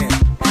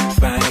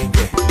 Fine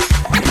girl.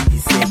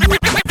 It's a good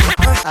girl.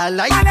 I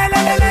like give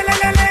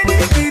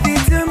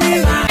it to me.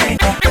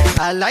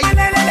 I like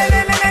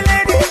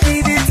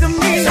give it to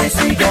me.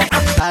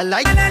 I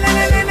like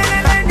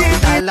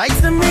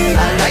to me.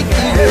 I like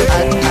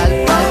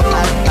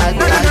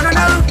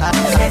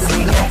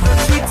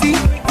Sweetie,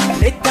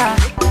 later.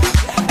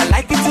 I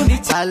like it to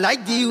meet. I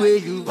like the way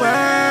you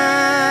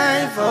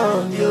whine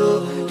for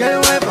you. Get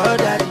away for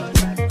daddy.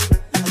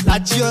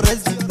 Like your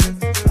resume.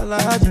 I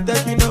like how you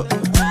take me no.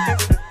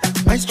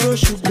 Maestro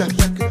sugar.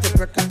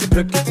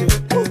 Break it.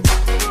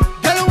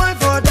 Get away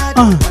for daddy.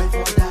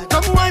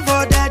 Come away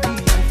for daddy.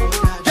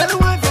 Get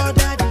away for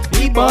daddy.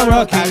 I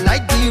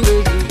like the way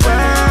you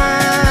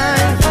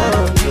whine for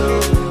you.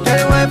 Get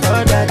away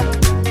for daddy.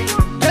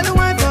 Get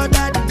away for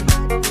daddy.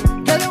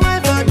 Get away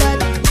for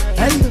daddy.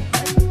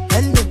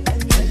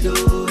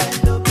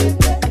 Hello,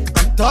 baby.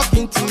 I'm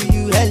talking to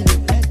you.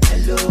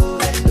 Hello,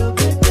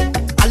 baby.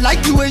 I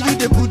like the way you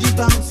the booty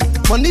bounce.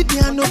 Money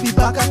there no be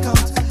bank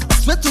account. I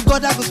swear to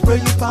God I go spray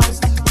you pounds.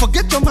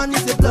 Forget your man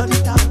is a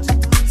bloody tout.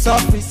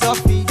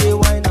 Softly, they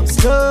wine up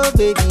slow,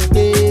 baby.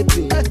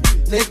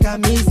 Take a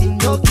easy,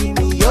 no give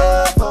me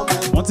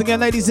up. Once again,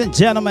 ladies and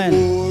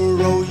gentlemen,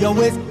 roll your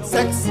waist,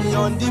 sexy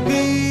on the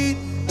beat.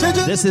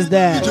 this is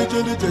that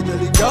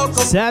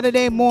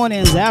Saturday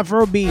mornings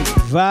Afrobeat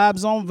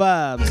Vibes on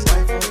Vibes,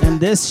 and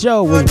this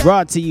show was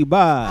brought to you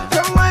by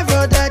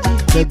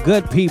the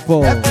good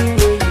people of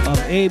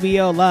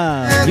ABL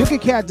Live. You can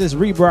catch this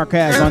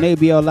rebroadcast on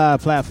ABL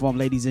Live platform,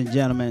 ladies and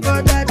gentlemen.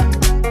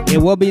 It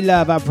will be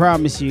live, I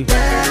promise you.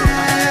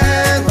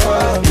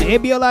 And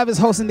ABL Live is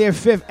hosting their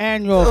 5th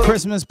annual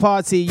Christmas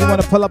party. You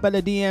want to pull up at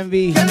the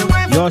DMV?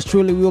 Yours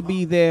truly will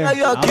be there.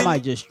 I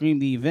might just stream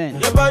the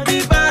event.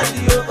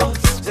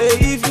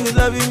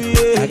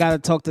 I gotta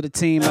talk to the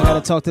team. I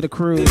gotta talk to the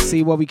crew.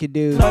 See what we can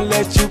do. I'll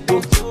let you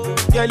go.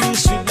 Girl, you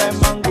sweet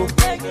like mango.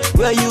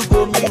 Where you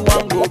go, me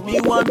want go. Me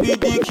want be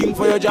the king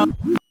for your jam.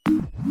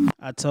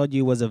 I told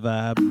you it was a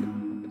vibe.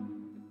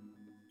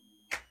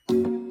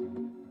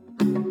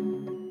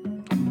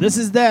 This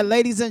is that,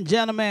 ladies and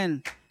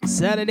gentlemen.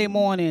 Saturday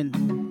morning,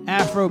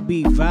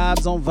 Afrobeat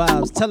Vibes on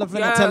Vibes. Tell a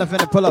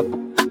friend, pull up.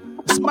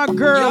 It's my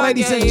girl,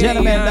 ladies and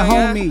gentlemen, the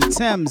homie,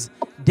 Thames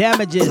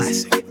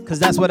Damages. Because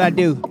that's what I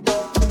do.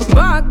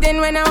 Walked in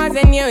when I was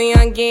a new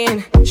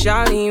youngin'.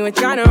 Shawty, you were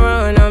trying to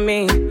run on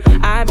me.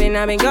 I've been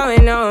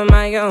going on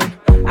my own.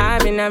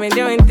 I've been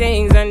doing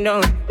things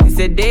unknown. It's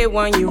a day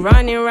one, you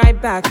running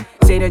right back.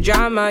 Say the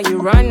drama, you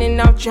running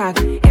off track.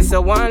 It's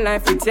a one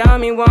life, you tell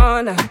me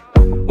one life.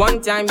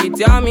 One time, you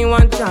tell me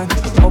one time.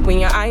 Open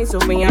your eyes,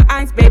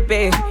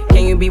 baby.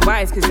 Can you be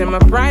wise, cause I'm a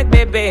bride,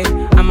 baby.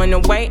 I'm on the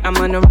way, I'm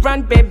on the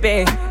run,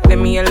 baby. Leave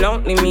me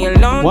alone,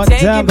 one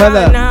take time, it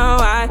back now.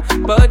 I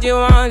put you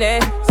on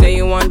it. Say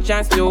you want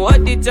chance to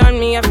hold it on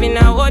me. I feel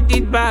now hold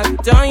it back.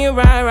 Turn you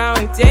right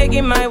around, take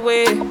it my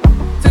way.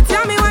 So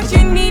tell me what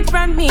you need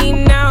from me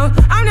now.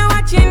 I know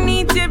what you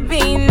need to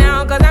be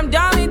now, cause I'm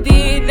done with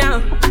it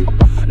now.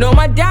 No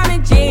more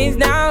damages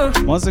now.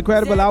 Once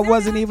incredible, I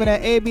wasn't even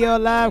at ABL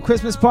Live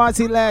Christmas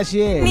party last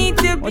year.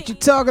 What you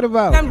talking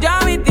about? I'm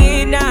done with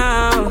it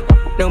now.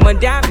 No more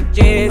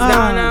damages,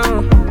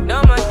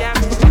 no more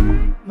damages.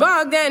 But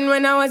Back then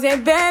when I was a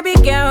baby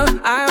girl,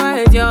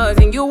 I was yours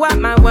and you were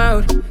my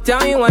world. Tell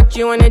me what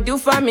you wanna do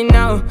for me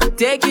now.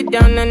 Take it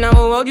down and I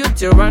will hold you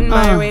to run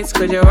my race.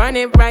 Cause you run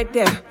it right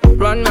there.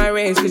 Run my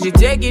race cause you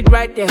take it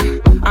right there.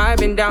 I've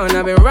been down,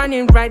 I've been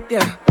running right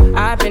there.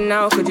 I've been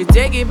out, could you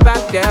take it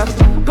back there?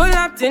 Pull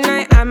up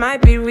tonight, I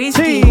might be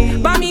risky.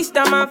 But me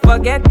stomach,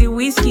 forget the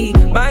whiskey.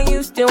 But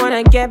you still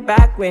wanna get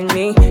back with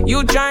me.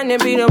 You tryna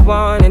be the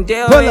one and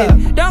deal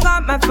with. Don't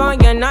got my phone,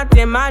 you're not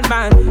in my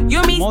band.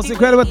 You Most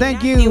incredible,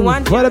 thank you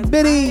for the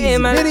biddies.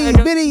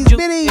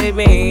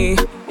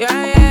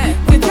 Yeah.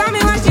 So tell me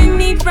what you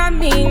need from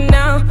me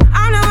now.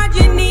 I know what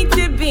you need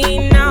to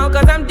be now.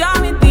 Cause I'm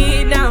done with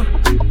it now.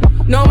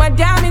 No more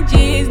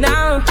damages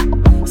now.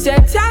 So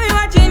tell me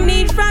what you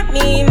need from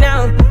me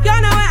now.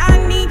 You know where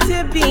I need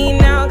to be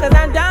now. Cause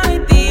I'm done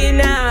with it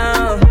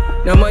now.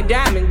 No more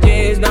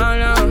damages,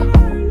 no.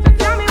 So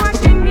tell me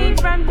what you need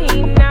from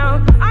me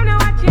now. I know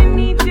what you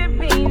need to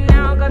be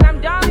now. Cause I'm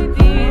done with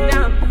it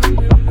now.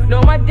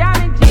 No more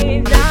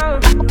damages now.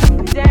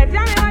 So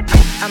tell me what you.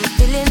 I'm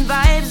feeling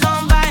vibes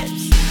on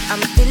vibes. I'm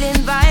feeling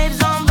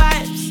vibes on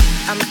vibes.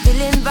 I'm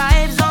feeling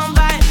vibes on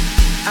vibes.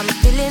 I'm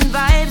feeling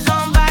vibes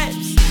on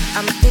vibes.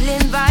 I'm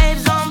feeling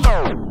vibes on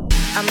vibes.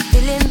 I'm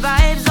feeling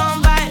vibes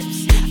on vibes.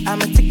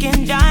 I'm a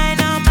ticking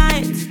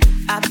dynamite.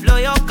 I blow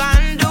your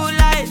candle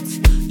lights.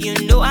 You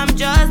know I'm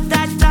just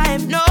that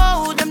type.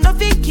 No, them no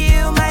fit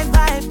kill my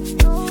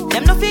vibe.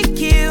 Them no fit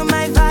kill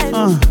my vibe.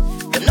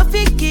 Them no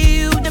fit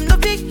kill. Them no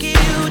fit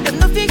kill. Them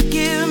no fit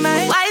kill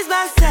my. Wise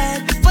man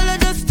said, follow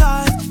the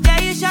stars.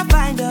 There you shall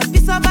find a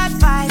piece of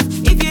advice.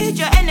 If you hit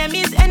your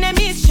enemies,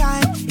 enemies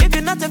shine. If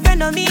you're not a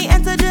friend of me,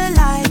 enter the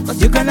light.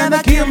 Cause you can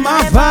never kill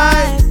my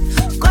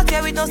vibe. Got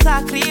here with no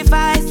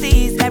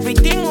sacrifices.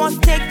 Everything was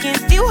taken,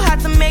 still had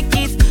to make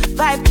it.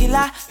 Vibe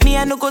killer, me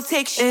I no go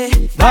take shit.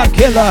 Vibe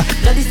killer.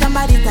 Bloody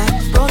somebody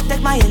time,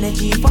 protect my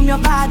energy from your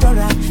bad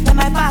aura. Then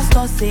my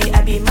pastor say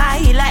I be my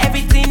healer,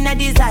 everything I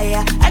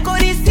desire. I go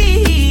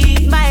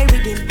receive my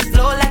rhythm,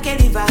 flow like a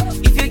river.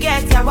 If you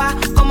get yawa,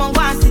 come on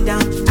go and sit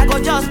down. I go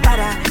just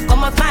para,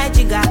 come off my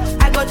jigger.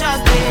 I go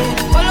just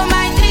follow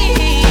my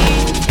dream.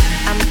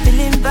 I'm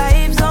feeling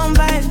vibes on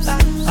vibes.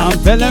 I'm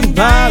feeling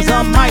vibes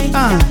on my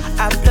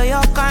I blow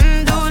your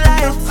candle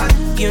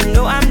lights. You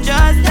know I'm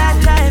just that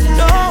type.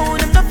 No,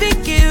 them no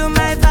fit kill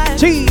my vibe.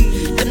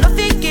 Them no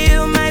fit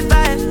kill my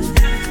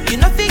vibe. You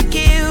no fit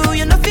kill,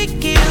 you no fit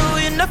kill,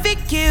 you no fit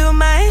kill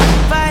my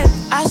vibe.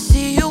 I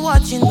see you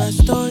watching my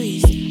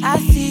stories. I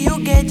see you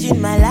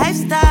gauging my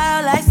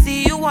lifestyle. I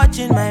see you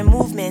watching my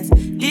movements.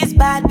 This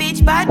bad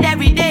bitch bad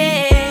every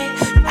day.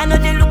 I know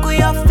they look at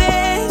your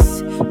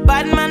face.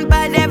 Bad man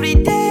bad every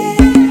day.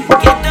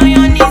 Get on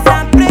your knees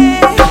and pray.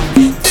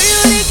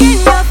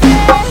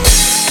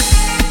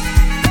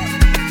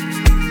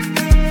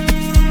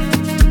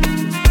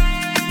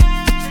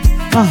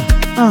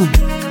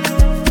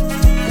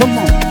 Come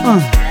on,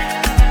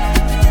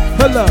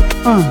 pull up,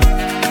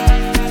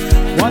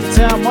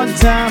 one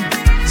time,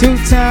 two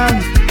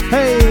time,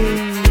 hey,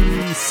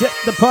 set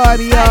the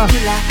party up.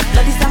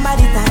 Bloody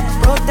somebody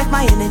time, protect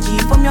my energy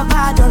from your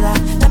bad aura.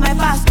 Let my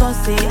pastor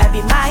say I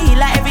be my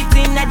healer,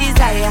 everything I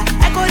desire.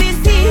 I go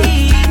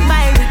receive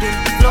my rhythm,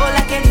 flow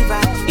like a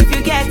river. If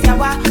you get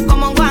yawa,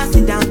 come on go and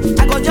sit down.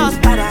 I go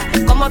just para,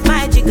 come off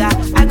my jigger.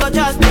 I go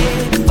just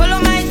follow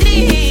my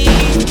dream.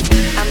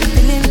 I'm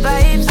feeling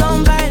vibes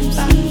on vibes.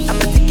 I'm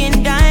a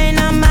ticking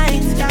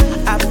dynamite.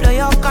 I blow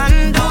your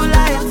candle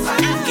lights.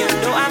 You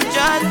know I'm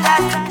just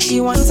that.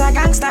 She wants a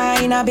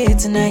gangster in a bed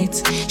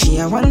tonight.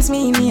 She wants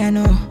me, I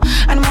know.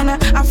 And man,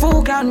 a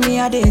full ground me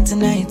a day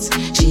tonight.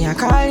 She a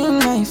calling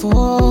my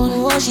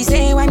phone. Oh, she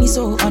say when he's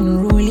so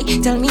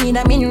unruly. Tell me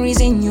the main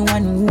reason you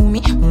want woo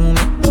me.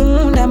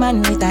 The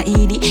man with a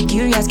ED.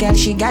 Curious girl,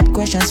 she got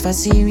questions for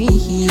Siri.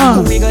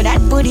 We got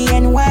that booty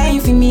and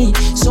wife in me.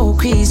 So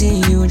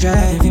crazy, you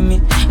driving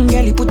me.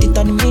 Girl, you put it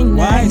on me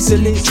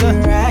nicely. She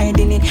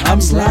riding it, I'm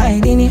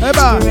sliding it.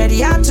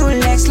 Ready out to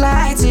legs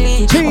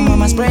slightly. Oh,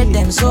 mama spread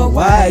them so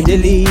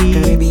widely.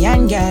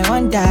 Caribbean girl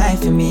won't die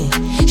for me.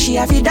 She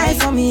have to die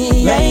for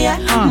me. Yeah.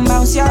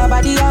 Bounce your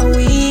body out,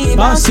 we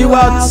bounce you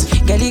out.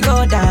 Girl, you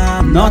go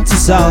down, not to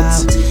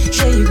south.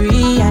 She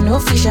agree, I know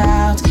fish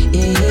out.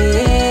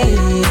 Yeah.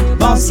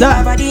 Bounce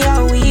your body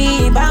out,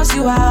 we bounce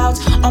you out.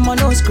 I'm on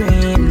no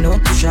scream, no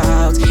to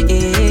shout.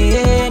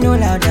 Yeah. No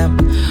loud them,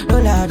 no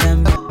loud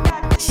them.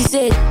 She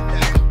said,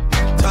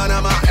 turn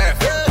on my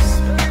efforts.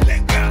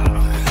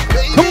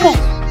 Come on.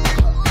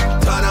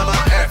 Turn on my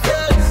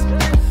efforts.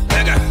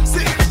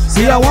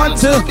 See, I want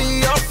to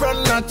be your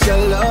friend, not your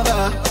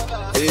lover.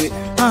 Hey.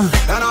 And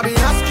I'll be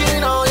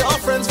asking all your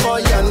friends for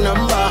your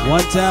number.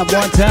 One time,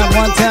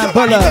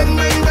 pull up.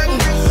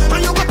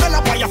 And you go tell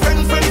up by your friend.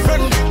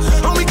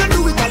 And we can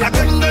do it all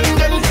again.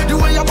 The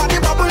way your body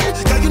bubble,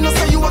 girl, you know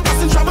say you are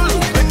causing trouble.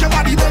 Make your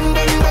body bend.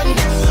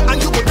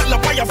 And you go tell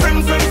up by your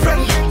friend.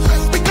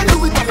 We can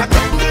do it all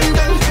again.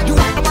 The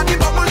way your body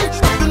bubble,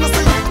 you know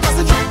say you are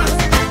causing trouble.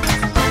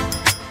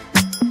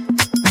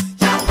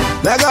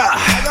 Mega,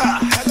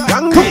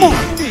 come on.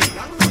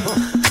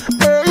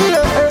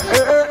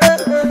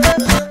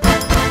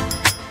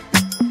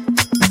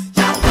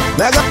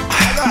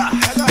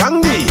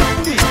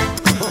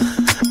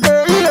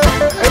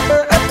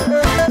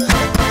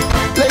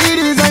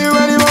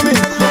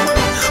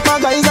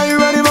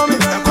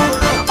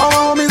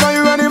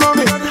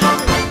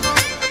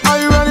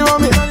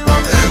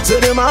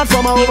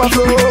 from my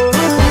overflow.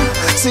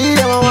 See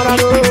them I wanna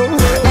know.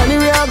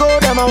 Anywhere I go,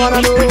 them I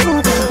wanna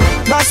know.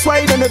 That's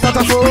why them they talk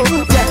a fool.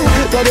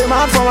 Yeah, they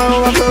mad for my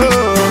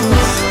overflow.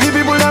 The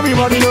people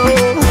everybody know.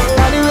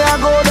 Anywhere I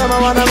go, them I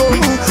wanna go.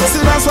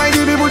 See that's why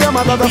the people them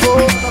a talk a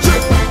fool.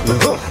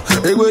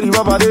 Egberi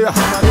papa there.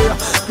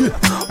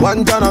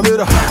 One time I made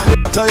her.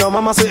 Tell your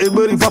mama say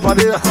Egberi papa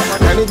there.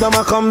 Anytime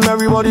I come,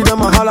 everybody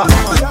them a holla.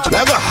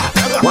 Never.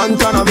 One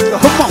time I made her.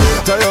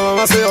 Tell your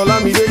mama say all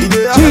I'm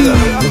there.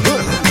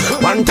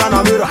 One time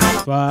I made her.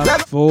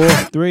 5, 4,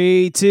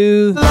 3,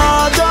 2.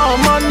 Lord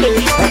on Monday,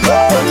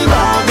 Holy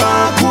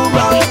Baba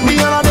Kuba. Me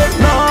and the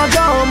Lord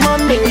on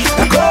Monday,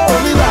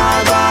 Holy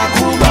Baba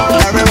Kuba.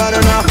 Everybody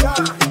now.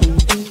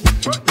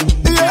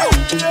 Yeah.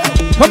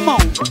 Come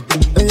on.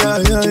 Yeah,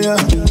 yeah, yeah.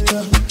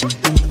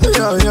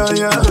 Yeah, yeah,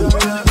 yeah.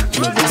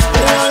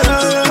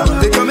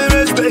 They come and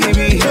rest,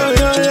 baby. Yeah,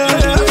 yeah, yeah,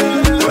 yeah.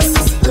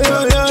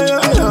 Yeah, yeah,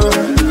 yeah.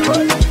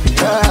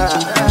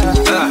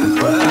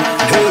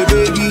 Hey,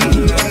 baby,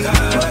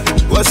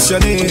 what's your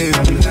name?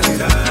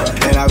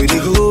 And how will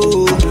you go?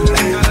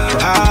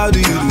 How do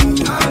you do?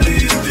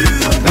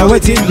 Now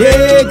what's in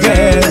there,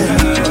 girl?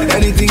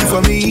 Anything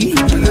for me?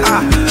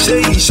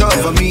 Say you short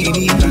for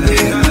me.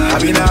 I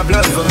mean, I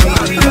blood for me.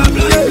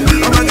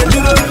 I'm gonna get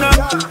you love now.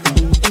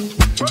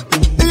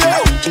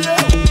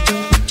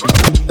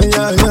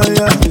 Yeah, yeah, yeah,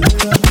 yeah.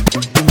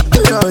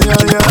 Yeah,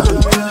 yeah, yeah.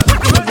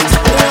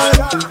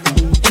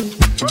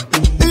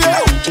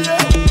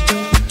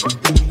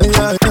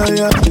 Yeah, yeah, yeah,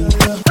 yeah.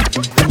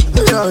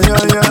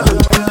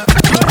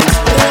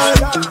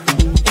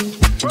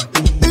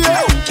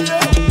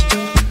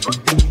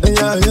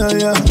 Yeah, yeah, yeah. Yeah, yeah,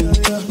 yeah.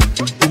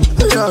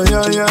 Yeah,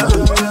 yeah, yeah.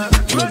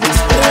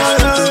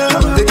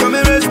 They come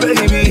and rest,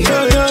 baby.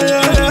 Yeah, yeah,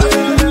 yeah, yeah.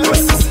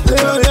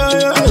 Yeah, yeah,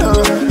 yeah,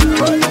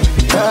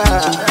 yeah.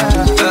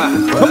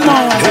 Come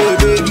on. Hey,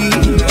 baby,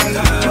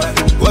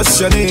 what's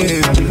your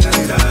name?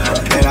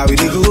 And how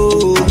will you go?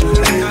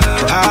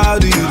 How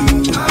do you do?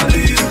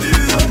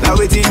 Now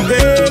waiting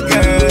there,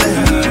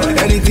 girl.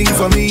 Anything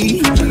for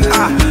me?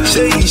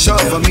 Say you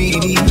short for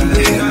me.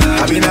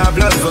 I mean, I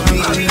blood for me.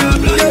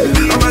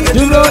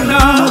 You don't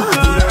know.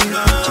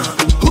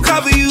 Who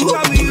cover you? I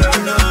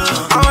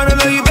wanna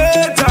know you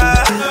better.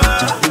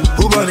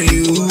 Who bother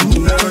you?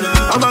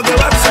 I'ma go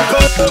up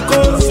Soko.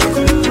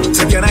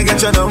 So can I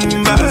get your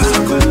number?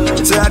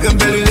 So I can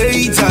tell you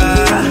later.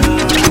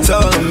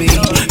 Tell me,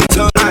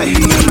 tell me.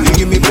 You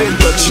give me brain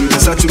touch, you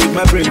start to make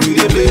my brain. You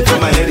dey play for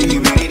my head, you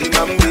make it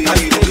come. How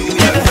you do?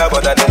 Yeah,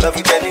 but I love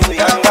you anyway.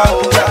 I'm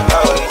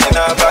in a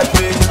bad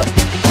way.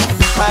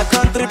 My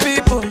country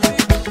people.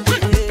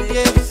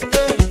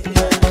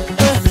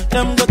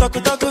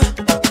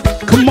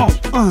 Come on.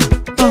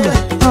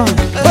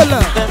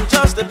 Them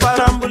just the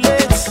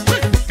parambulates.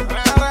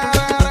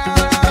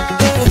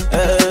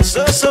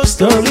 So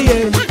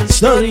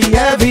story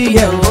heavy,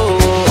 yeah.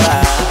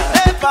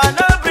 Never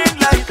no bring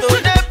light,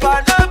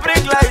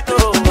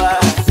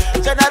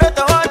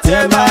 Generator one,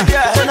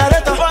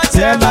 generator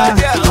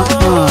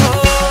one,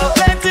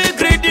 plenty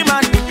greedy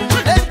man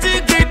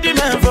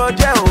for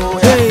there.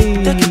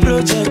 Take a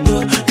project,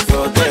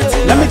 forget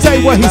it. Let me tell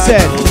you what he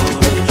said.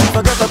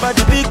 Forget about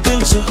the big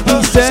things. He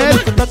said,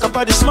 talk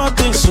about the small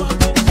things.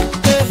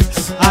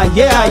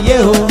 yeah,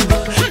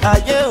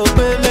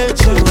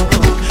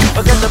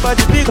 forget about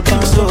the big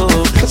things.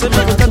 So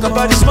never talk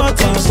about the small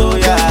things. So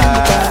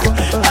yeah.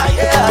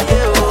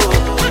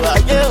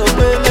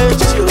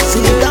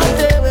 See, don't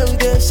day where we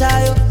dey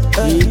shy.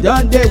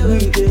 Don't day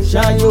we dey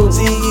shy.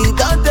 See,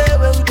 don't day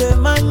where we dey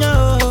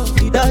mania.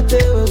 Don't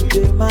day where we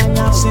dey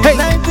mania. Since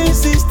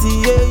 1960,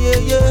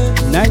 yeah.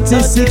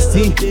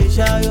 1960.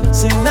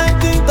 Since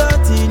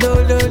 1930,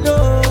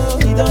 no.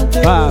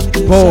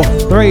 5, 4,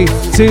 3,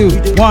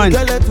 2, 1.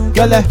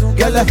 Gala.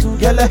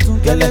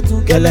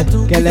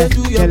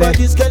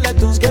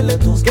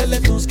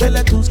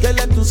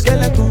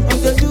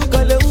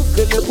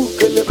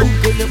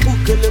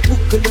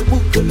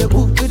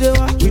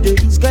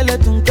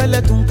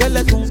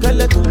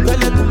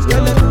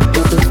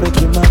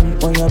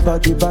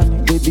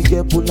 Baby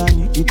girl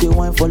Pulani, you dey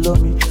wine follow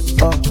me.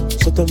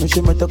 So tell me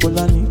she meta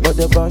Kulani, but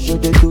the bar show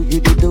they do, you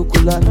dey do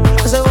Kulani.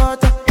 I say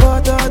water,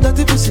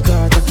 dirty pussy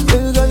carter.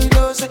 Baby girl, you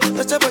know say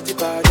that's about the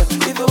bad.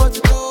 If you want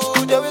to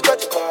do, then we got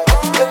the card.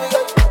 Baby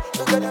girl,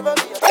 you can never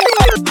be.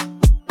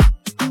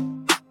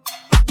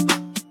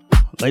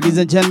 Ladies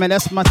and gentlemen,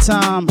 that's my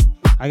time.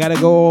 I gotta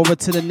go over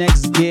to the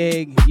next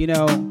gig. You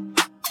know,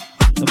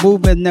 the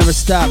movement never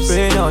stops.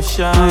 Rain or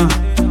shine,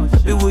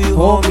 will you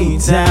hold me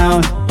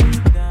down?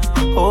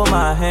 Hold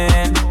my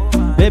hand,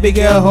 baby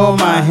girl, hold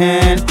my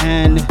hand.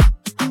 And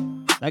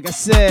like I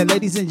said,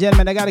 ladies and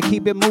gentlemen, I gotta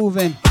keep it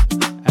moving.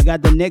 I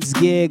got the next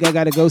gig I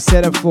gotta go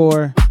set up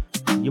for.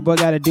 Your boy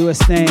gotta do his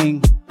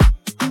thing.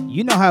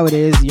 You know how it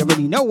is. You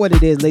already know what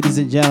it is, ladies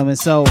and gentlemen.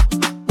 So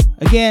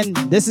again,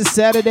 this is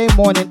Saturday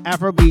morning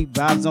Afrobeat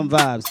Vibes on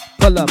Vibes.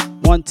 Pull up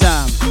one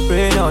time.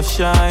 Rain or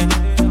shine,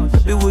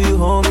 baby, will you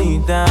hold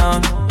me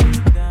down?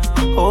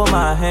 Hold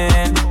my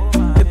hand,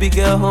 baby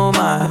girl, hold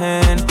my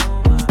hand.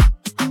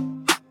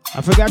 I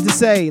forgot to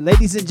say,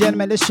 ladies and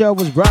gentlemen, this show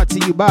was brought to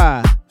you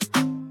by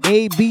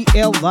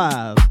ABL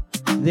Live.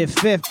 The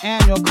 5th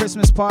annual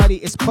Christmas party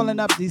is pulling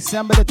up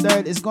December the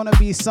 3rd. It's going to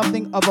be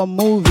something of a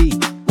movie.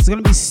 It's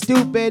going to be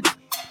stupid,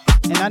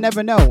 and I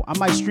never know. I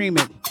might stream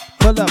it.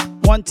 Pull up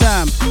one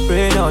time.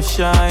 Rain or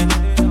shine,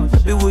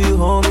 baby, will you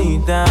hold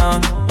me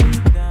down?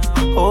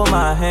 Hold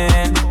my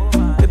hand,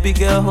 baby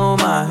girl,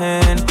 hold my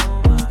hand.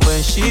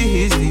 When she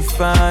hits the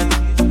fan,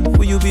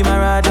 will you be my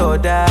ride or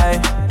die?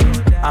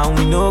 And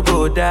we no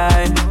go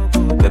die,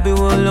 baby,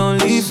 we'll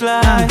only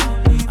fly.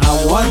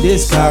 I want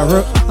this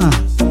carrot.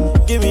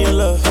 Give me a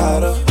love,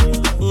 harder.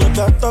 Let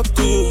I talk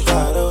to you,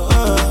 harder.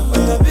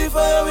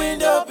 Before your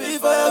window,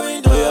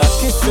 you're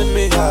kissing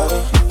me,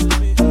 harder.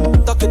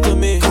 Talking to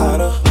me,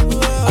 harder.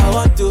 I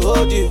want to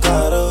hold you,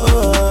 harder.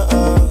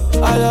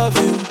 I love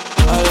you,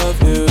 I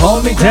love you.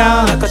 Hold me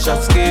down like a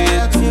shot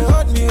skate.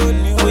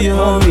 Will you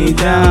hold me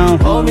down?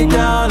 Hold me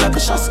down like a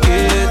shot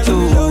skate.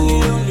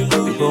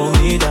 Baby, hold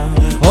me down.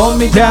 Hold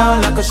me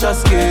down like a shot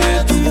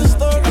skate.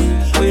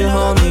 Will you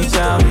hold me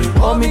down?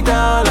 Hold me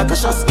down like a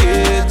shot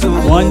skate.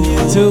 1,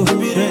 2,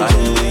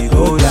 3.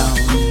 Go down,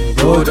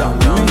 go down,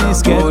 down,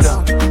 down, go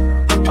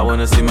down. I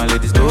wanna see my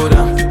ladies go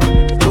down,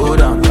 go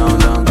down, down,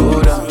 down,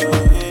 go down.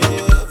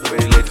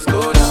 Pretty ladies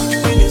go down,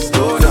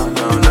 go down,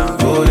 down, down,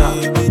 go down.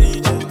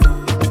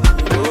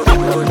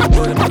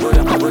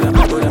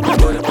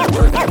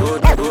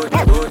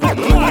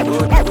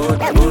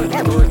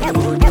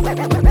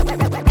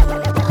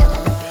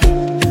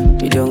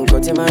 You don't go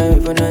to my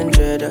even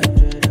 100.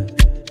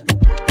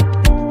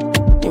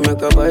 You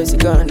make a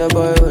bicycle and a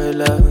boy will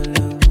love.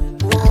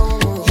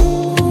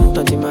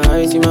 Not in my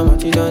eyes, in my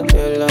mouth, you don't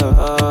tell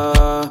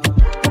her.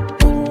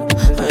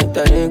 I ain't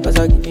telling cause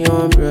I give you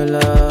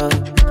umbrella.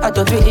 I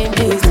thought we in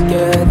this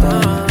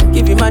together.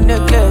 Give you my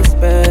necklace,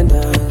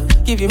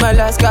 pendant. Give you my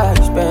last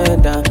cash,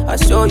 pendant. I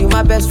show you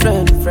my best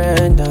friend.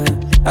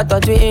 I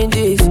thought we in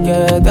this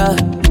together.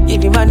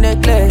 Give you my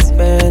necklace,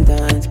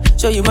 pendant.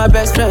 Show you my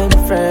best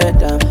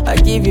friend. I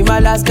give you my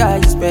last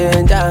cash,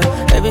 pendant.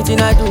 Everything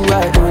I do,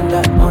 I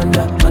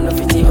under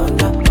 50,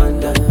 under.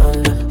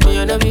 Me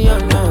under be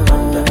under.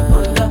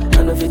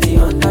 I know 50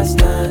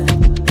 understand.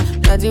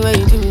 Nothing when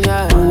you do me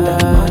under.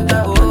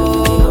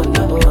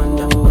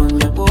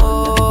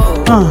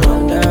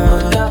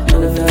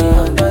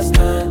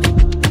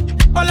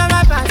 All of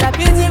my fans are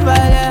beautiful.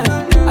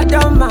 I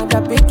don't mind, I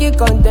pick it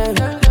content.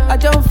 I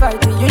don't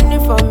fight the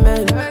uniform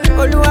man.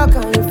 Oluwa,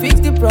 can you fix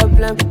the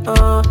problem?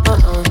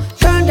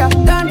 Thunder,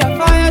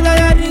 fire, that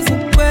your reason.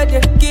 Where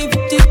they give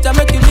you tips to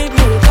make you leave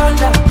me.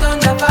 Thunder,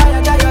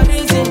 fire, that your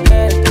reason.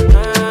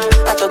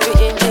 I thought we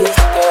in this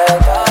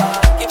together.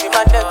 Give you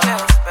my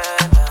necklace,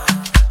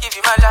 give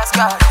you my last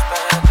card,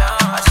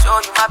 I show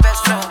you my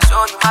best friend,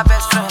 show you my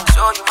best friend,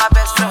 show you my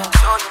best friend,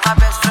 show you my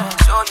best friend,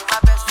 show you my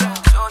best friend,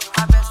 show you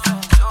my best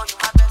friend,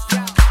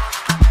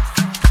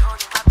 show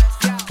you my best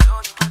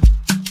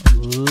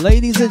friend,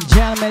 Ladies and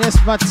gentlemen,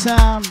 it's my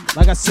time.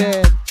 Like I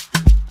said,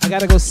 I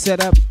gotta go set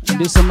up and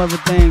do some other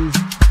things.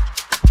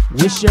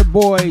 Wish your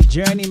boy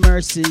Journey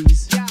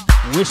Mercies.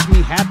 Wish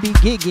me happy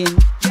gigging,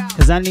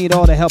 cause I need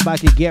all the help I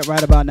can get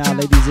right about now,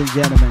 ladies and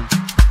gentlemen.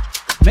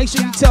 Make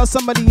sure you tell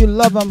somebody you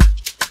love them,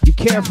 you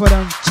care for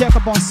them, check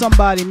up on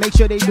somebody, make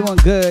sure they doing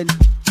good.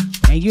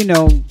 And you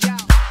know,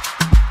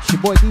 it's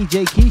your boy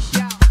DJ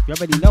Kishi. You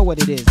already know what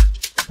it is.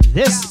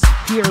 This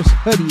here's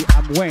hoodie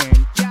I'm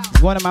wearing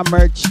is one of my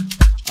merch.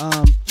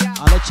 I'll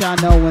let y'all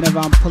know whenever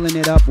I'm pulling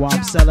it up while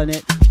I'm selling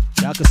it.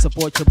 Y'all can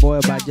support your boy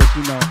by just,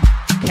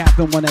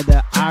 capping one of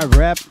the I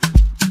rep.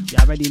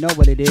 Y'all already know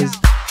what it is.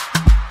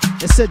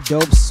 It's a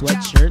dope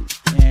sweatshirt,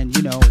 and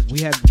we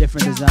have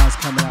different designs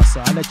coming out,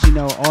 so I'll let you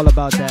know all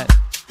about that.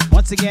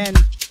 Once again,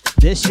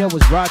 this show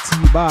was brought to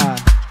you by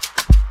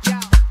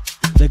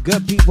the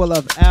good people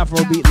of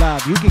Afrobeat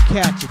Live. You can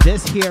catch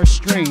this here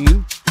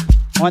stream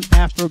on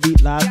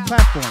Afrobeat Live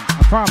platform,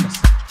 I promise.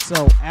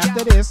 So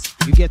after this,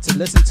 you get to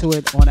listen to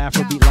it on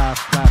Afrobeat Live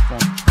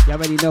platform. You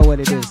already know what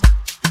it is.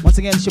 Once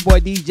again, it's your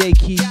boy DJ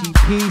Kishi.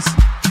 Peace,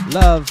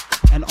 love,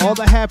 and all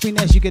the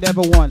happiness you could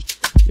ever want.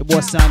 Your boy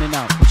signing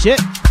out.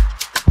 Shit.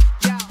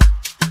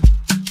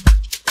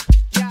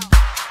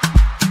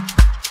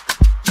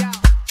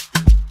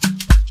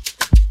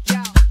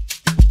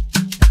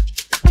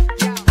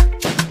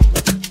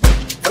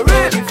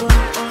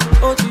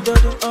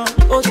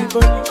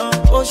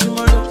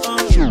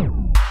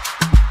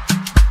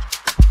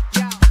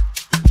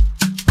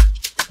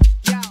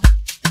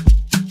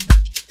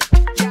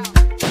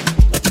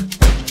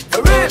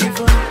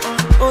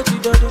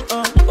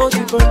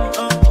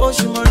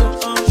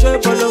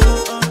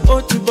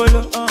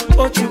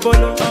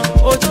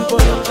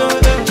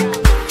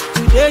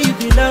 Today you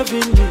be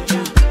loving me,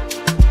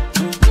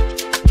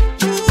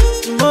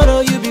 tomorrow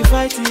you be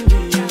fighting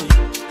me.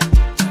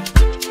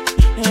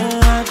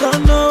 I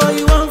don't know what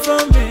you want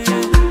from me.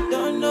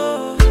 Don't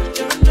know.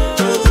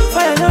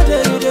 Fire now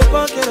there, you dey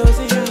pour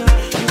kerosene,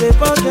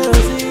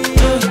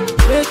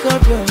 Wake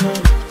up your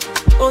mind,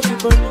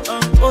 Otibolo,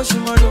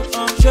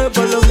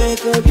 Shebolo,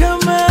 make up your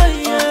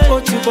mind, yeah.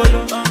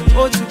 Otibolo,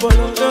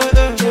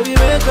 baby,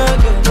 make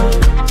up your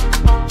mind.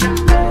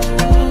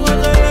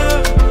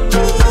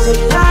 Say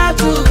you like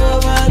to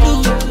overdo.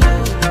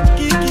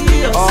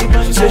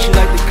 She say she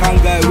like the kind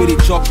guy with the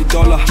chop the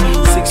dollar.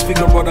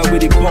 6-figure brother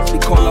with the pop the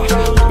collar.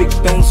 Big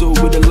Benzo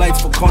with the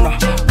lights for corner.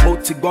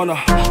 Multi gunner,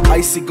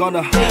 icy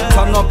gunner.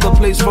 Turn up the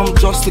place from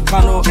just the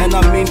Cano. And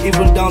I mean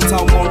even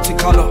downtown Monte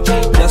Carlo.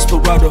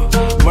 Desperado,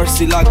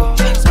 Mercy Lago.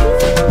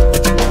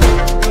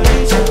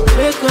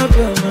 Wake up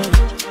your mind.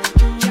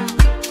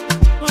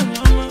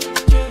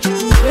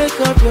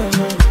 Wake up your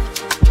mind.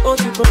 Oh,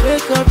 people,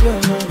 wake up your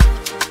mind.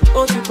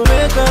 Oh, people,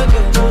 wake up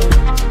your mind.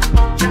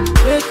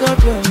 Wake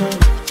up your mind.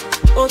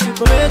 Oh,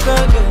 people, wake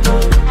up your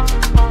mind.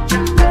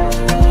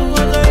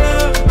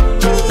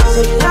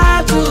 Say you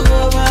like to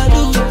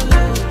overdo.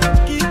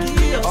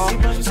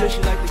 She say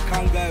she like the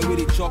kind guy with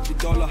the chop the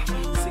dollar.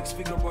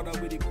 6-figure brother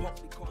with the pop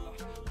the collar.